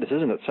really tremendous,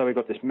 isn't it? So we've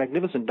got this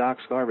magnificent dark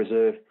sky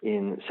reserve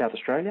in South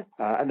Australia,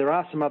 and there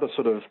are some other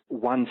sort of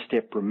one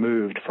step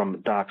removed from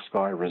dark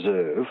sky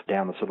reserve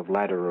down the sort of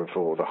ladder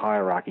or the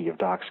hierarchy of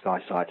dark sky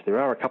sites. There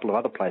are a couple of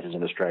other places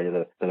in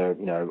Australia that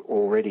are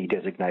already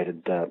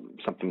designated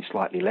something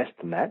slightly less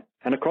than that.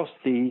 And across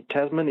the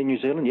Tasman in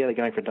New Zealand, they're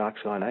going for Dark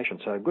Sky Nation.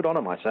 So good on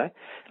them, I say.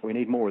 We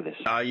need more of this.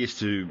 I used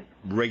to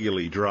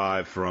regularly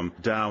drive from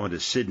Darwin to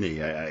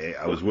Sydney.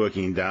 I was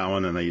working in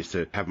Darwin, and I used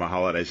to have my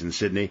holidays in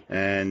Sydney.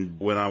 And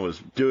when I was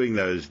doing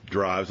those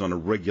drives on a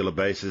regular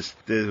basis,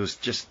 there was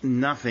just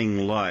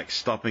nothing like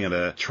stopping at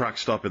a truck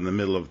stop in the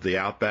middle of the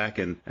outback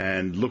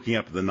and looking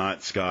up at the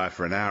night sky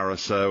for an hour or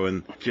so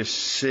and just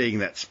seeing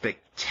that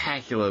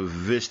spectacular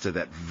vista,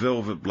 that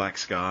velvet black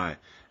sky.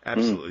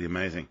 Absolutely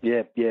amazing.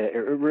 Yeah, it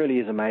really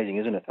is amazing,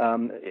 isn't it?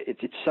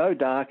 It's so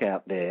dark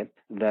out there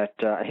that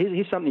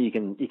here's something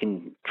you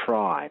can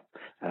try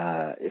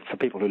for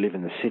people who live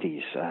in the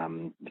cities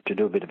to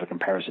do a bit of a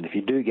comparison. If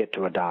you do get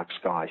to a dark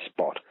sky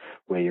spot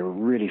where you're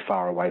really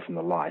far away from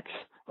the lights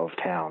of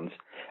towns,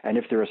 and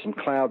if there are some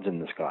clouds in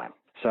the sky.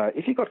 So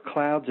if you've got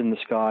clouds in the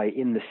sky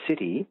in the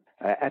city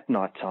at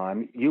night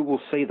time, you will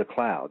see the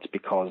clouds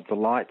because the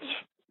light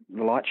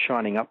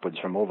shining upwards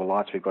from all the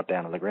lights we've got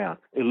down on the ground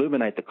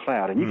illuminate the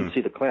cloud, and you can see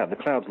the cloud. The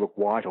clouds look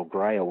white or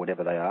grey or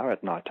whatever they are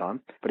at night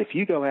time. But if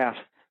you go out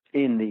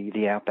in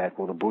the outback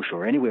or the bush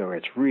or anywhere where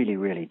it's really,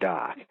 really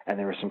dark and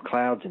there are some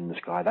clouds in the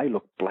sky, they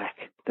look black.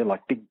 They're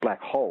like big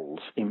black holes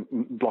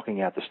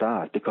blocking out the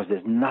stars because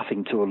there's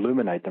nothing to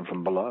illuminate them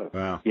from below.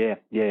 Wow. Yeah,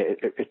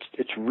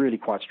 it's really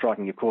quite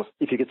striking. Of course,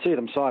 if you could see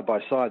them side by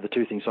side, the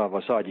two things side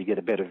by side, you get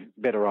a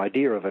better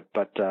idea of it.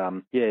 But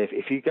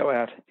if you go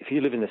out, if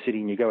you live in the city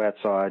and you go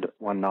outside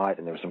one night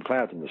and there are some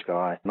clouds in the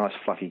sky, nice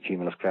fluffy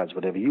cumulus clouds,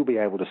 whatever, you'll be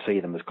able to see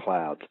them as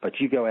clouds. But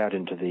you go out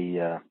into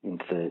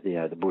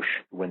the bush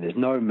when there's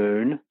no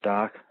moon,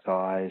 dark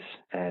skies,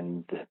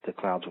 and the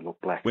clouds will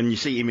look black. When you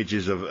see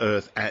images of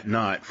Earth at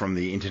night from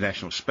the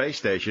International Space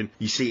Station,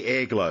 you see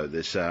air glow,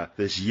 this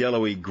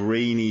yellowy,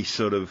 greeny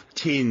sort of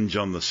tinge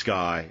on the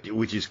sky,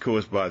 which is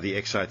caused by the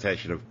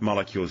excitation of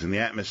molecules in the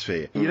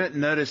atmosphere. You don't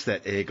notice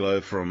that air glow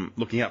from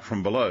looking up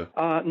from below.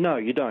 No,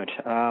 you don't.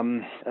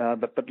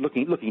 But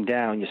looking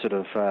down, you sort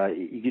of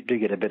you do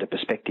get a better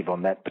perspective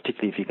on that,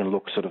 particularly if you can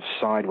look sort of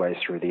sideways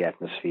through the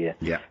atmosphere.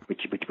 Yeah.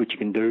 Which you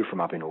can do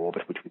from up in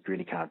orbit, which we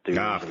really can't do.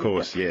 Of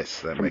course, yes,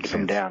 that makes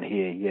sense. From down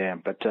here, yeah.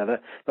 But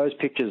those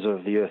pictures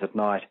of the Earth at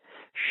night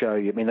show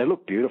you, I mean, they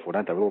look beautiful,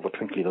 don't they, with all the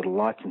twinkly little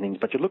lights and things,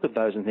 but you look at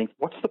those and think,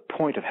 what's the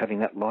point of having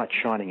that light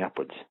shining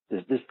upwards?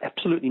 There's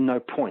absolutely no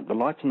point. The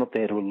lights are not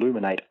there to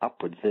illuminate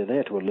upwards, they're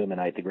there to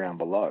illuminate the ground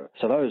below.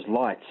 So those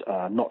lights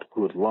are not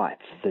good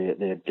lights.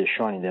 They're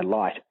shining their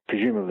light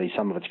Presumably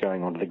some of it's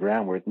going onto the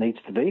ground where it needs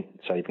to be,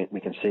 so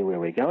we can see where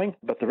we're going.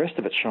 But the rest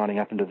of it's shining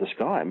up into the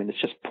sky. I mean, it's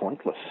just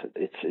pointless.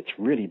 It's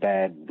really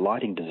bad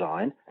lighting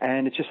design,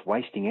 and it's just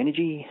wasting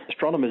energy.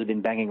 Astronomers have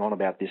been banging on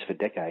about this for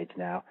decades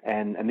now,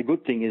 and the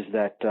good thing is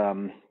that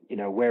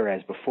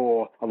whereas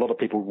before a lot of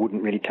people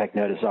wouldn't really take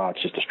notice,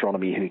 it's just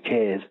astronomy, who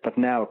cares? But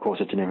now, of course,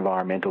 it's an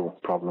environmental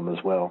problem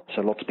as well.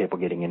 So lots of people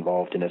getting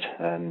involved in it,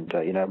 and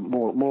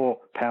more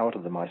power to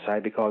them, I say,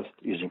 because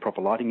using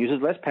proper lighting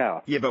uses less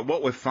power. Yeah, but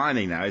what we're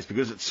finding now is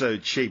because it's so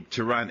cheap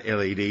to run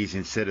LEDs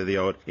instead of the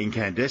old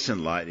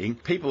incandescent lighting,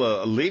 people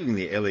are leaving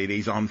the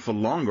LEDs on for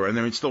longer, and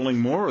they're installing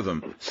more of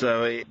them.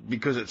 So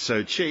because it's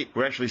so cheap,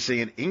 we're actually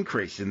seeing an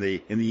increase in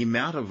the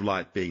amount of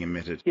light being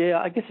emitted. Yeah,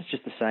 I guess it's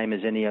just the same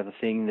as any other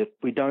thing that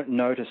we don't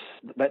notice.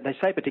 They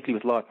say particularly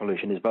with light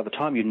pollution is by the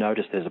time you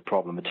notice there's a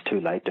problem, it's too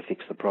late to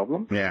fix the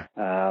problem. Yeah.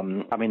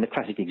 The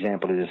classic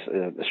example is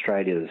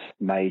Australia's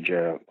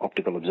major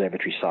optical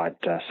observatory site,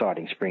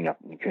 Siding Spring up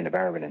in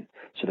Coonabarabran in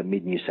sort of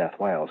mid-New South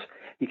Wales.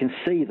 You can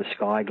see the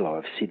sky glow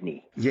of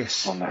Sydney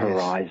on the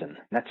horizon.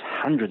 That's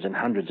hundreds and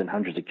hundreds and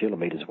hundreds of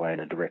kilometres away in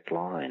a direct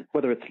line.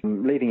 Whether it's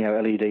leaving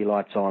our LED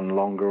lights on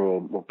longer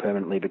or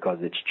permanently because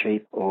it's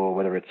cheap, or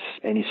whether it's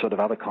any sort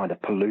of other kind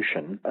of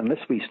pollution, unless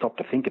we stop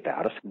to think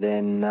about it,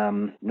 then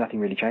nothing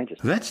really changes.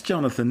 That's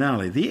Jonathan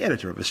Nally, the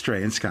editor of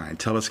Australian Sky and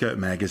Telescope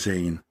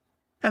magazine.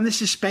 And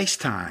this is Space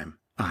Time.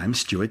 I'm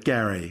Stuart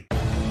Gary.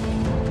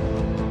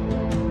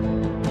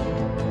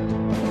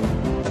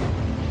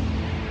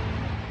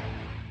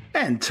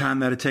 And time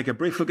now to take a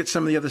brief look at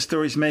some of the other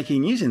stories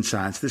making news in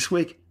science this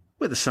week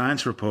with a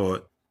science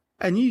report.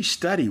 A new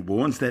study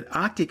warns that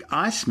Arctic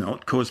ice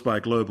melt caused by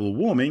global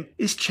warming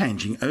is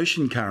changing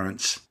ocean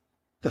currents.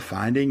 The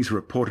findings,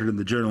 reported in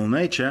the journal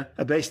Nature,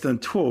 are based on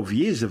 12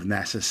 years of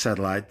NASA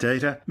satellite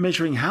data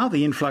measuring how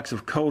the influx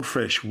of cold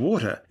fresh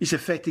water is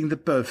affecting the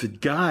Beaufort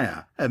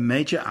Gyre, a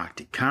major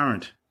Arctic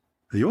current.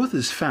 The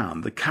authors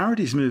found the current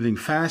is moving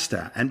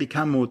faster and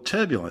become more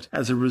turbulent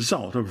as a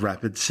result of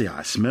rapid sea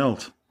ice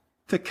melt.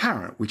 The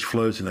current, which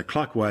flows in a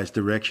clockwise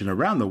direction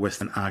around the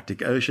western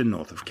Arctic Ocean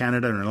north of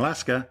Canada and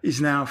Alaska, is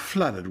now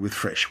flooded with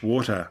fresh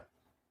water.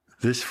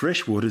 This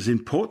fresh water is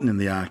important in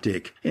the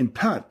Arctic, in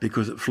part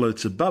because it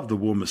floats above the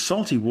warmer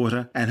salty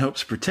water and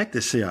helps protect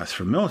the sea ice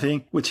from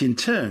melting, which in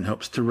turn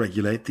helps to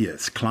regulate the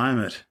Earth's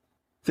climate.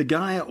 The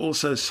Gyre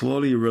also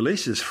slowly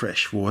releases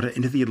fresh water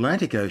into the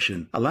Atlantic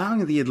Ocean,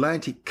 allowing the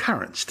Atlantic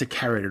currents to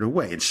carry it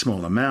away in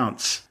small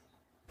amounts.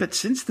 But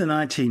since the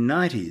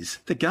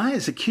 1990s, the Gyre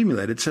has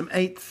accumulated some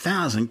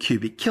 8,000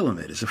 cubic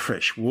kilometres of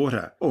fresh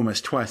water,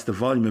 almost twice the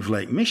volume of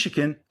Lake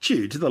Michigan,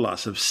 due to the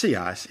loss of sea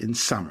ice in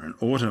summer and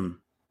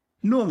autumn.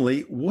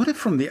 Normally, water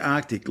from the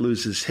Arctic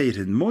loses heat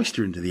and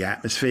moisture into the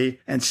atmosphere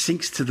and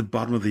sinks to the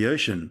bottom of the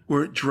ocean,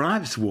 where it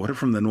drives water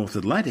from the North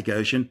Atlantic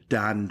Ocean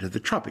down into the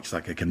tropics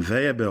like a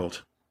conveyor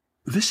belt.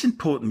 This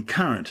important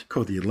current,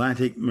 called the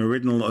Atlantic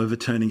Meridional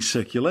Overturning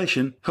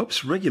Circulation,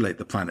 helps regulate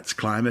the planet's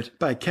climate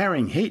by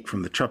carrying heat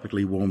from the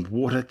tropically warmed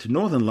water to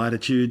northern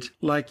latitudes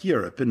like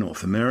Europe and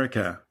North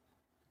America.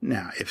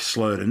 Now, if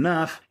slowed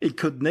enough, it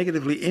could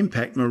negatively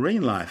impact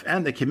marine life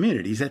and the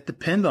communities that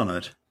depend on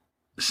it.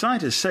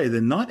 Scientists say they're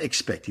not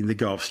expecting the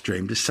Gulf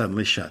Stream to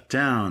suddenly shut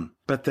down,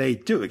 but they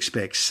do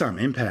expect some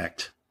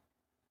impact.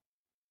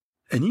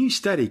 A new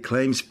study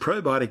claims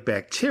probiotic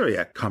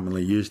bacteria,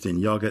 commonly used in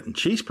yogurt and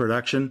cheese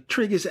production,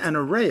 triggers an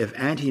array of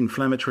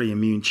anti-inflammatory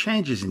immune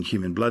changes in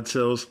human blood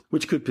cells,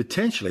 which could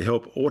potentially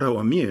help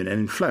autoimmune and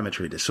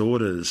inflammatory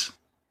disorders.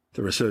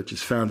 The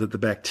researchers found that the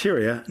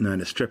bacteria, known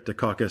as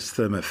Streptococcus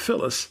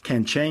thermophilus,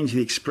 can change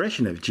the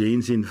expression of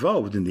genes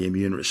involved in the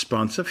immune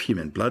response of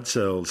human blood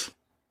cells.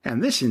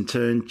 And this in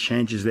turn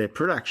changes their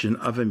production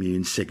of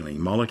immune signaling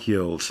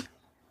molecules.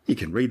 You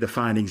can read the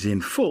findings in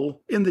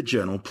full in the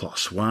journal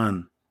PLOS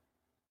One.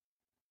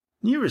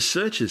 New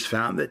researchers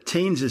found that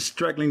teens are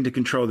struggling to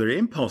control their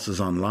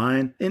impulses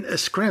online in a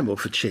scramble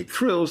for cheap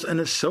thrills and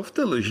a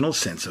self-delusional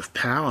sense of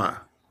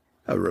power.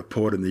 A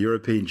report in the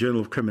European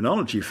Journal of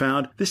Criminology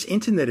found this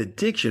internet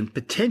addiction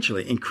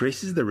potentially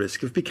increases the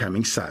risk of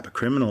becoming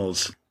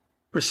cybercriminals.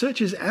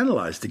 Researchers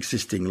analysed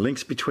existing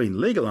links between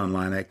legal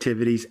online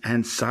activities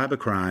and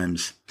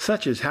cybercrimes,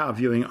 such as how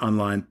viewing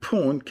online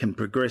porn can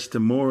progress to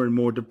more and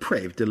more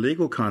depraved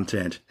illegal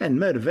content, and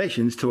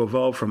motivations to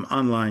evolve from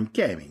online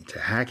gaming to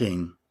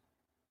hacking.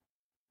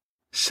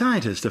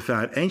 Scientists have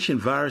found ancient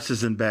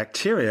viruses and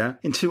bacteria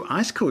in 2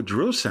 ice core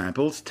drill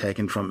samples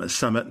taken from a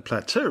summit and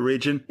plateau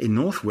region in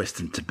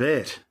northwestern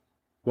Tibet.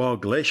 While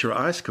glacier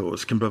ice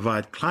cores can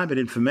provide climate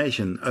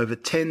information over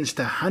tens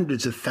to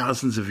hundreds of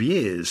thousands of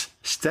years,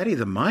 study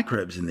the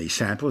microbes in these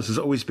samples has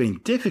always been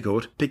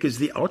difficult because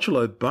of the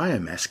ultra-low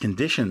biomass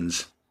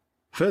conditions.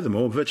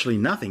 Furthermore, virtually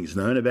nothing is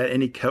known about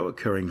any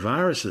co-occurring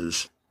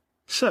viruses.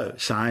 So,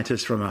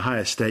 scientists from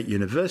Ohio State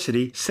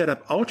University set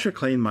up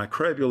ultra-clean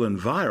microbial and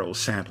viral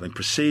sampling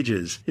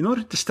procedures in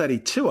order to study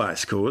 2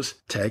 ice cores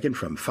taken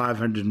from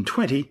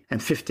 520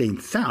 and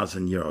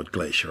 15,000-year-old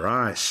glacier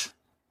ice.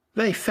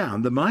 They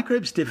found the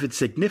microbes differed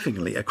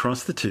significantly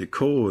across the 2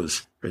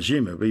 cores,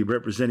 presumably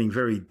representing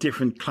very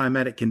different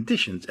climatic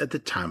conditions at the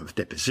time of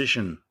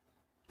deposition.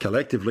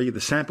 Collectively,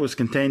 the samples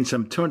contained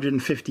some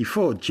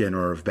 254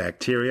 genera of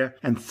bacteria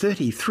and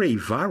 33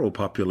 viral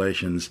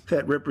populations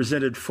that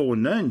represented 4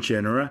 known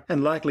genera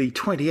and likely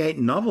 28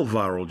 novel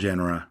viral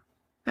genera.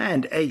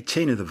 And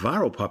 18 of the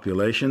viral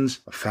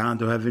populations are found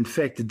to have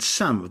infected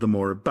some of the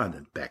more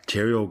abundant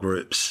bacterial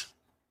groups.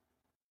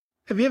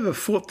 Have you ever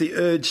fought the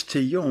urge to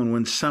yawn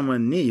when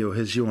someone near you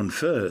has yawned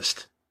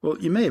first? Well,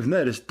 you may have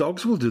noticed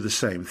dogs will do the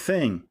same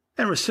thing,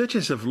 and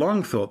researchers have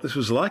long thought this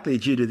was likely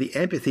due to the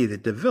empathy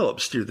that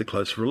develops due to the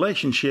close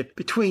relationship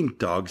between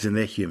dogs and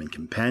their human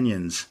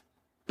companions.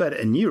 But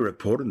a new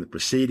report in the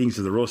Proceedings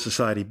of the Royal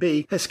Society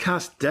B has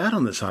cast doubt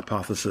on this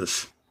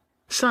hypothesis.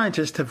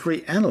 Scientists have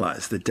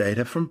reanalyzed the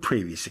data from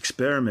previous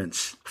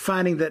experiments,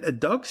 finding that a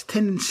dog's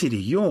tendency to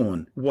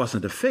yawn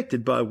wasn't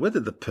affected by whether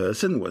the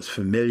person was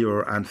familiar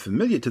or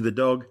unfamiliar to the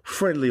dog,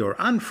 friendly or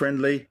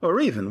unfriendly,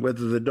 or even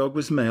whether the dog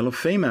was male or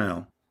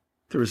female.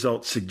 The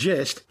results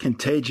suggest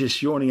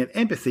contagious yawning and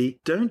empathy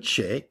don't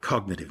share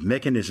cognitive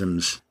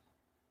mechanisms.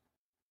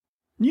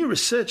 New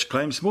research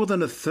claims more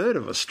than a third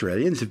of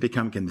Australians have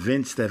become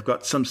convinced they've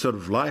got some sort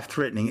of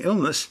life-threatening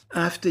illness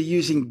after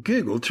using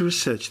Google to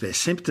research their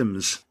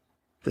symptoms.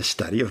 The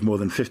study of more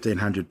than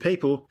 1,500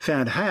 people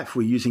found half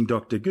were using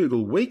Dr.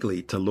 Google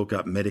weekly to look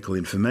up medical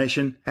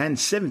information, and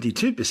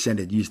 72%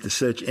 had used the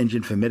search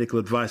engine for medical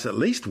advice at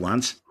least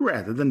once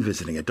rather than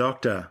visiting a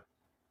doctor.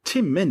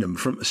 Tim Mendham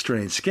from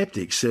Australian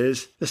Skeptics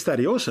says the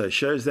study also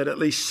shows that at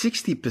least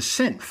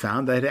 60%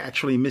 found they'd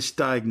actually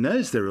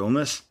misdiagnosed their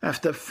illness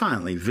after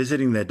finally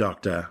visiting their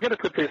doctor. You've got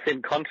to put this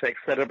in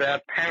context that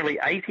about apparently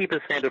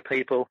 80% of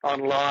people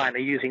online are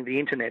using the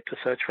internet to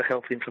search for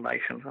health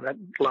information. And that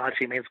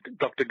largely means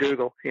Dr.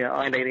 Google.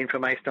 I need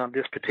information on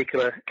this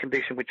particular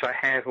condition which I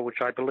have or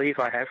which I believe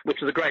I have,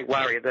 which is a great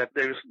worry that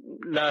there's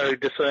no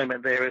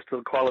discernment there as to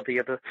the quality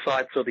of the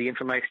sites or the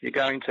information you're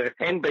going to.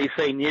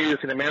 NBC News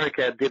in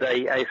America did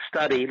a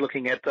study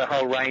looking at the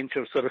whole range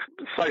of sort of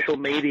social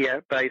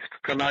media-based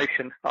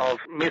promotion of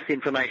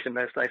misinformation,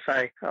 as they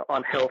say,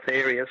 on health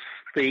areas.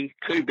 The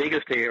two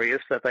biggest areas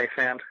that they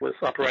found was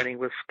operating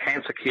with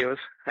cancer cures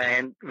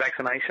and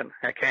vaccination.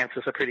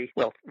 Cancer is a pretty,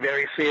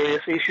 very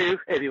serious issue.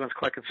 Everyone's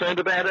quite concerned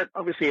about it.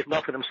 Obviously, if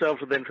not for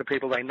themselves, then for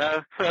people they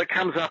know. So it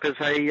comes up as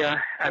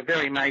a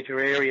very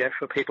major area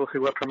for people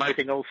who are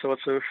promoting all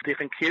sorts of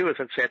different cures,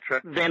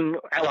 etc. Then,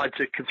 allied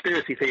to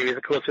conspiracy theories,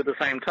 of course, at the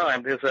same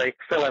time, there's a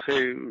fellow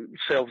who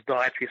sells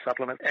dietary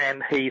supplements,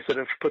 and he sort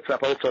of puts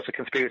up all sorts of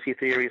conspiracy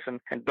theories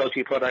and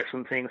dodgy products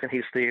and things, and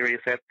his theory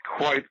is that,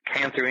 quote,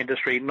 cancer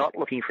industry not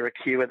looking for a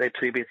cure, they're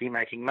too busy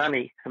making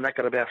money, and that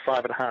got about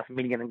 5.5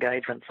 million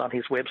engagements on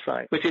his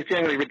website, which is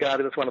generally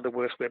regarded as one of the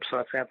worst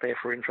websites out there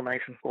for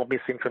information or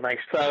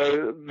misinformation.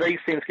 So these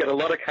things get a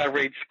lot of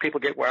coverage,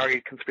 people get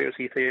worried,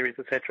 conspiracy theories,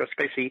 etc.,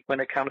 especially when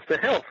it comes to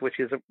health, which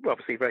is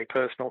obviously a very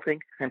personal thing,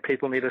 and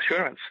people need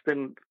assurance.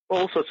 Then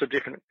all sorts of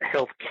different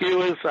health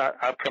cures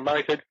are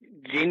promoted.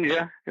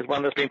 Ginger is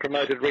one that's been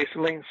promoted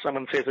recently.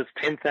 Someone says it's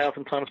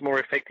 10,000 times more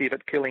effective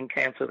at killing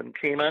cancer than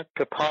chemo.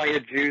 Papaya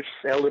juice,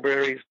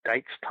 elderberries,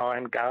 dates,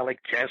 thyme, garlic,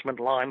 jasmine,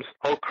 limes,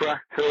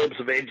 okra, herbs,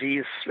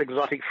 veggies,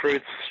 exotic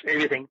fruits,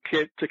 everything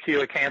to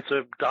cure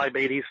cancer,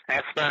 diabetes,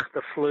 asthma,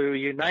 the flu,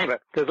 you name it.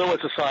 There's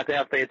always a site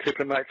out there to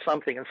promote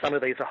something, and some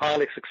of these are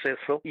highly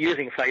successful,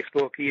 using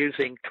Facebook,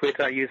 using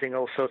Twitter, using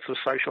all sorts of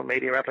social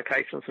media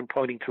applications and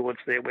pointing towards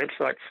their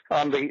websites.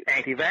 On the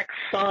anti-vax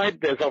side,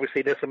 there's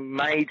some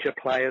major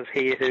players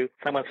here who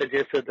someone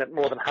suggested that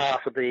more than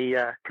half of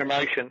the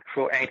promotion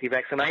for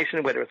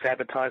anti-vaccination, whether it's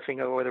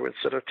advertising or whether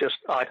it's sort of just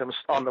items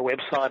on the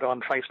website,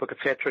 on Facebook,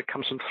 etc.,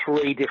 comes from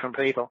 3 different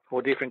people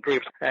or different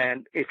groups.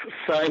 And if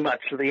so much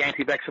of the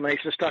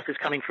anti-vaccination stuff is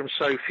coming from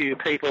so few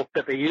people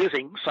that they're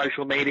using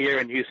social media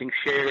and using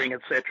sharing,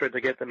 etc., to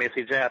get the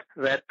message out,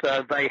 that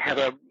they have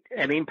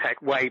an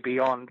impact way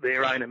beyond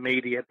their own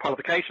immediate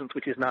qualifications,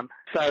 which is none.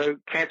 So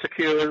cancer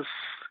cures,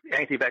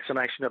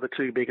 anti-vaccination are the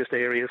 2 biggest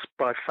areas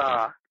by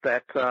far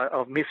that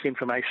of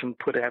misinformation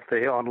put out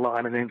there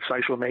online and in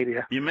social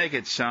media. You make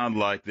it sound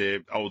like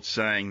the old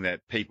saying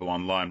that people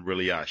online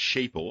really are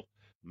sheeple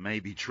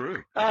may be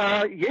true.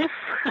 Yes,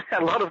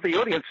 a lot of the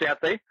audience out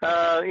there,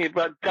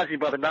 but judging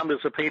by the numbers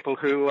of people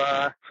who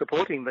are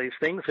supporting these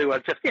things, who are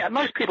just,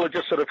 most people are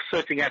just sort of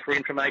searching out for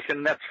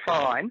information, that's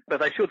fine, but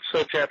they should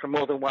search out from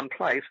more than one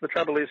place. The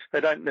trouble is they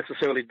don't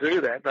necessarily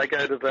do that. They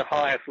go to the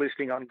highest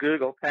listing on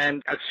Google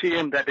and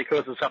assume that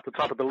because it's up the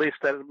top of the list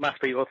that it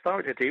must be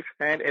authoritative,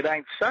 and it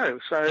ain't so.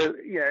 So,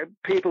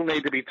 people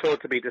need to be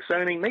taught to be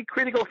discerning, need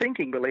critical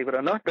thinking, believe it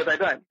or not, but they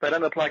don't. They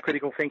don't apply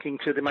critical thinking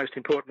to the most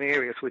important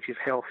areas, which is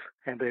health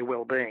and their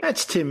well-being.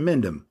 That's Tim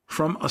Mendham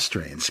from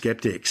Australian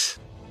Skeptics.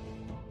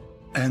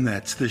 And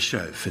that's the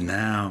show for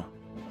now.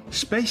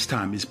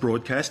 Spacetime is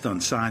broadcast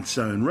on Science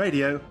Zone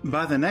Radio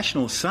by the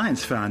National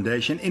Science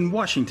Foundation in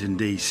Washington,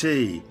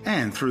 D.C.,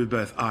 and through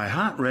both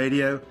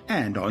iHeartRadio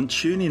and on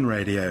TuneIn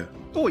Radio.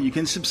 Or you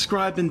can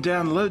subscribe and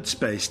download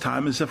Space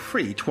Time as a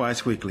free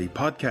twice-weekly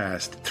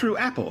podcast through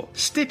Apple,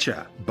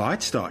 Stitcher,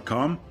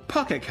 Bytes.com,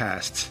 Pocket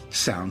Casts,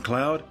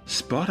 SoundCloud,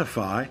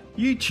 Spotify,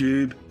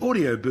 YouTube,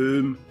 Audio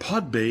Boom,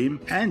 Podbeam,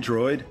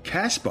 Android,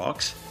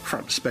 Castbox,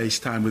 from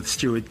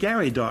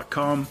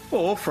spacetimewithstuartgary.com,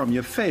 or from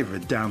your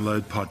favourite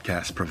download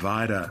podcast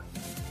provider.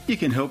 You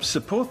can help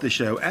support the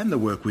show and the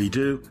work we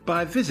do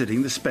by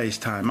visiting the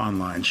Spacetime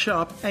online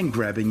shop and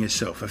grabbing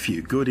yourself a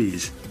few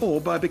goodies,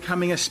 or by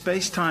becoming a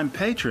Spacetime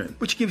patron,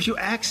 which gives you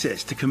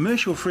access to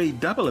commercial-free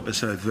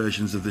double-episode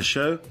versions of the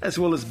show, as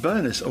well as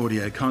bonus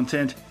audio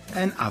content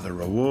and other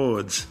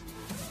rewards.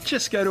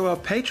 Just go to our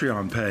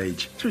Patreon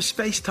page through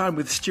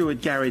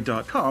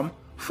spacetimewithstuartgary.com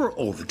for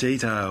all the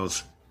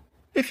details.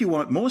 If you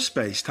want more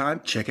Space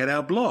Time, check out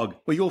our blog,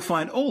 where you'll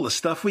find all the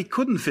stuff we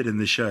couldn't fit in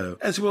the show,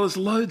 as well as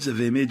loads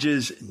of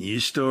images,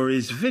 news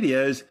stories,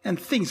 videos, and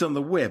things on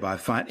the web I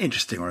find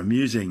interesting or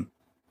amusing.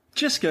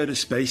 Just go to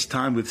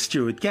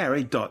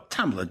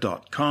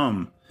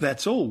spacetimewithstuartgary.tumblr.com.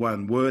 That's all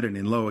one word and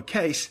in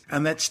lowercase,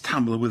 and that's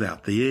Tumblr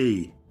without the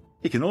E.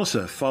 You can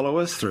also follow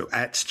us through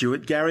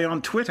 @StuartGary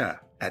on Twitter,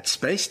 at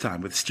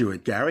Spacetime with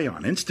Stuart Gary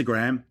on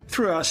Instagram,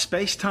 through our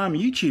Spacetime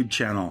YouTube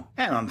channel,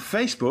 and on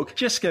Facebook,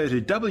 just go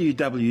to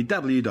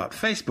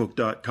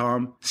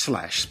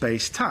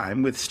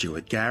www.facebook.com/Spacetime with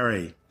Stuart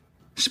Gary.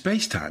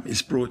 Spacetime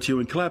is brought to you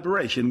in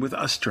collaboration with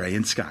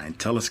Australian Sky and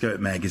Telescope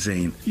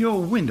magazine,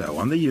 your window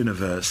on the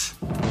universe.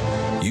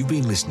 You've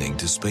been listening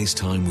to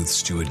Spacetime with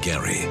Stuart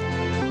Gary.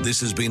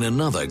 This has been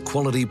another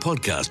quality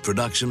podcast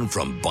production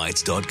from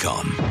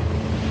Bytes.com.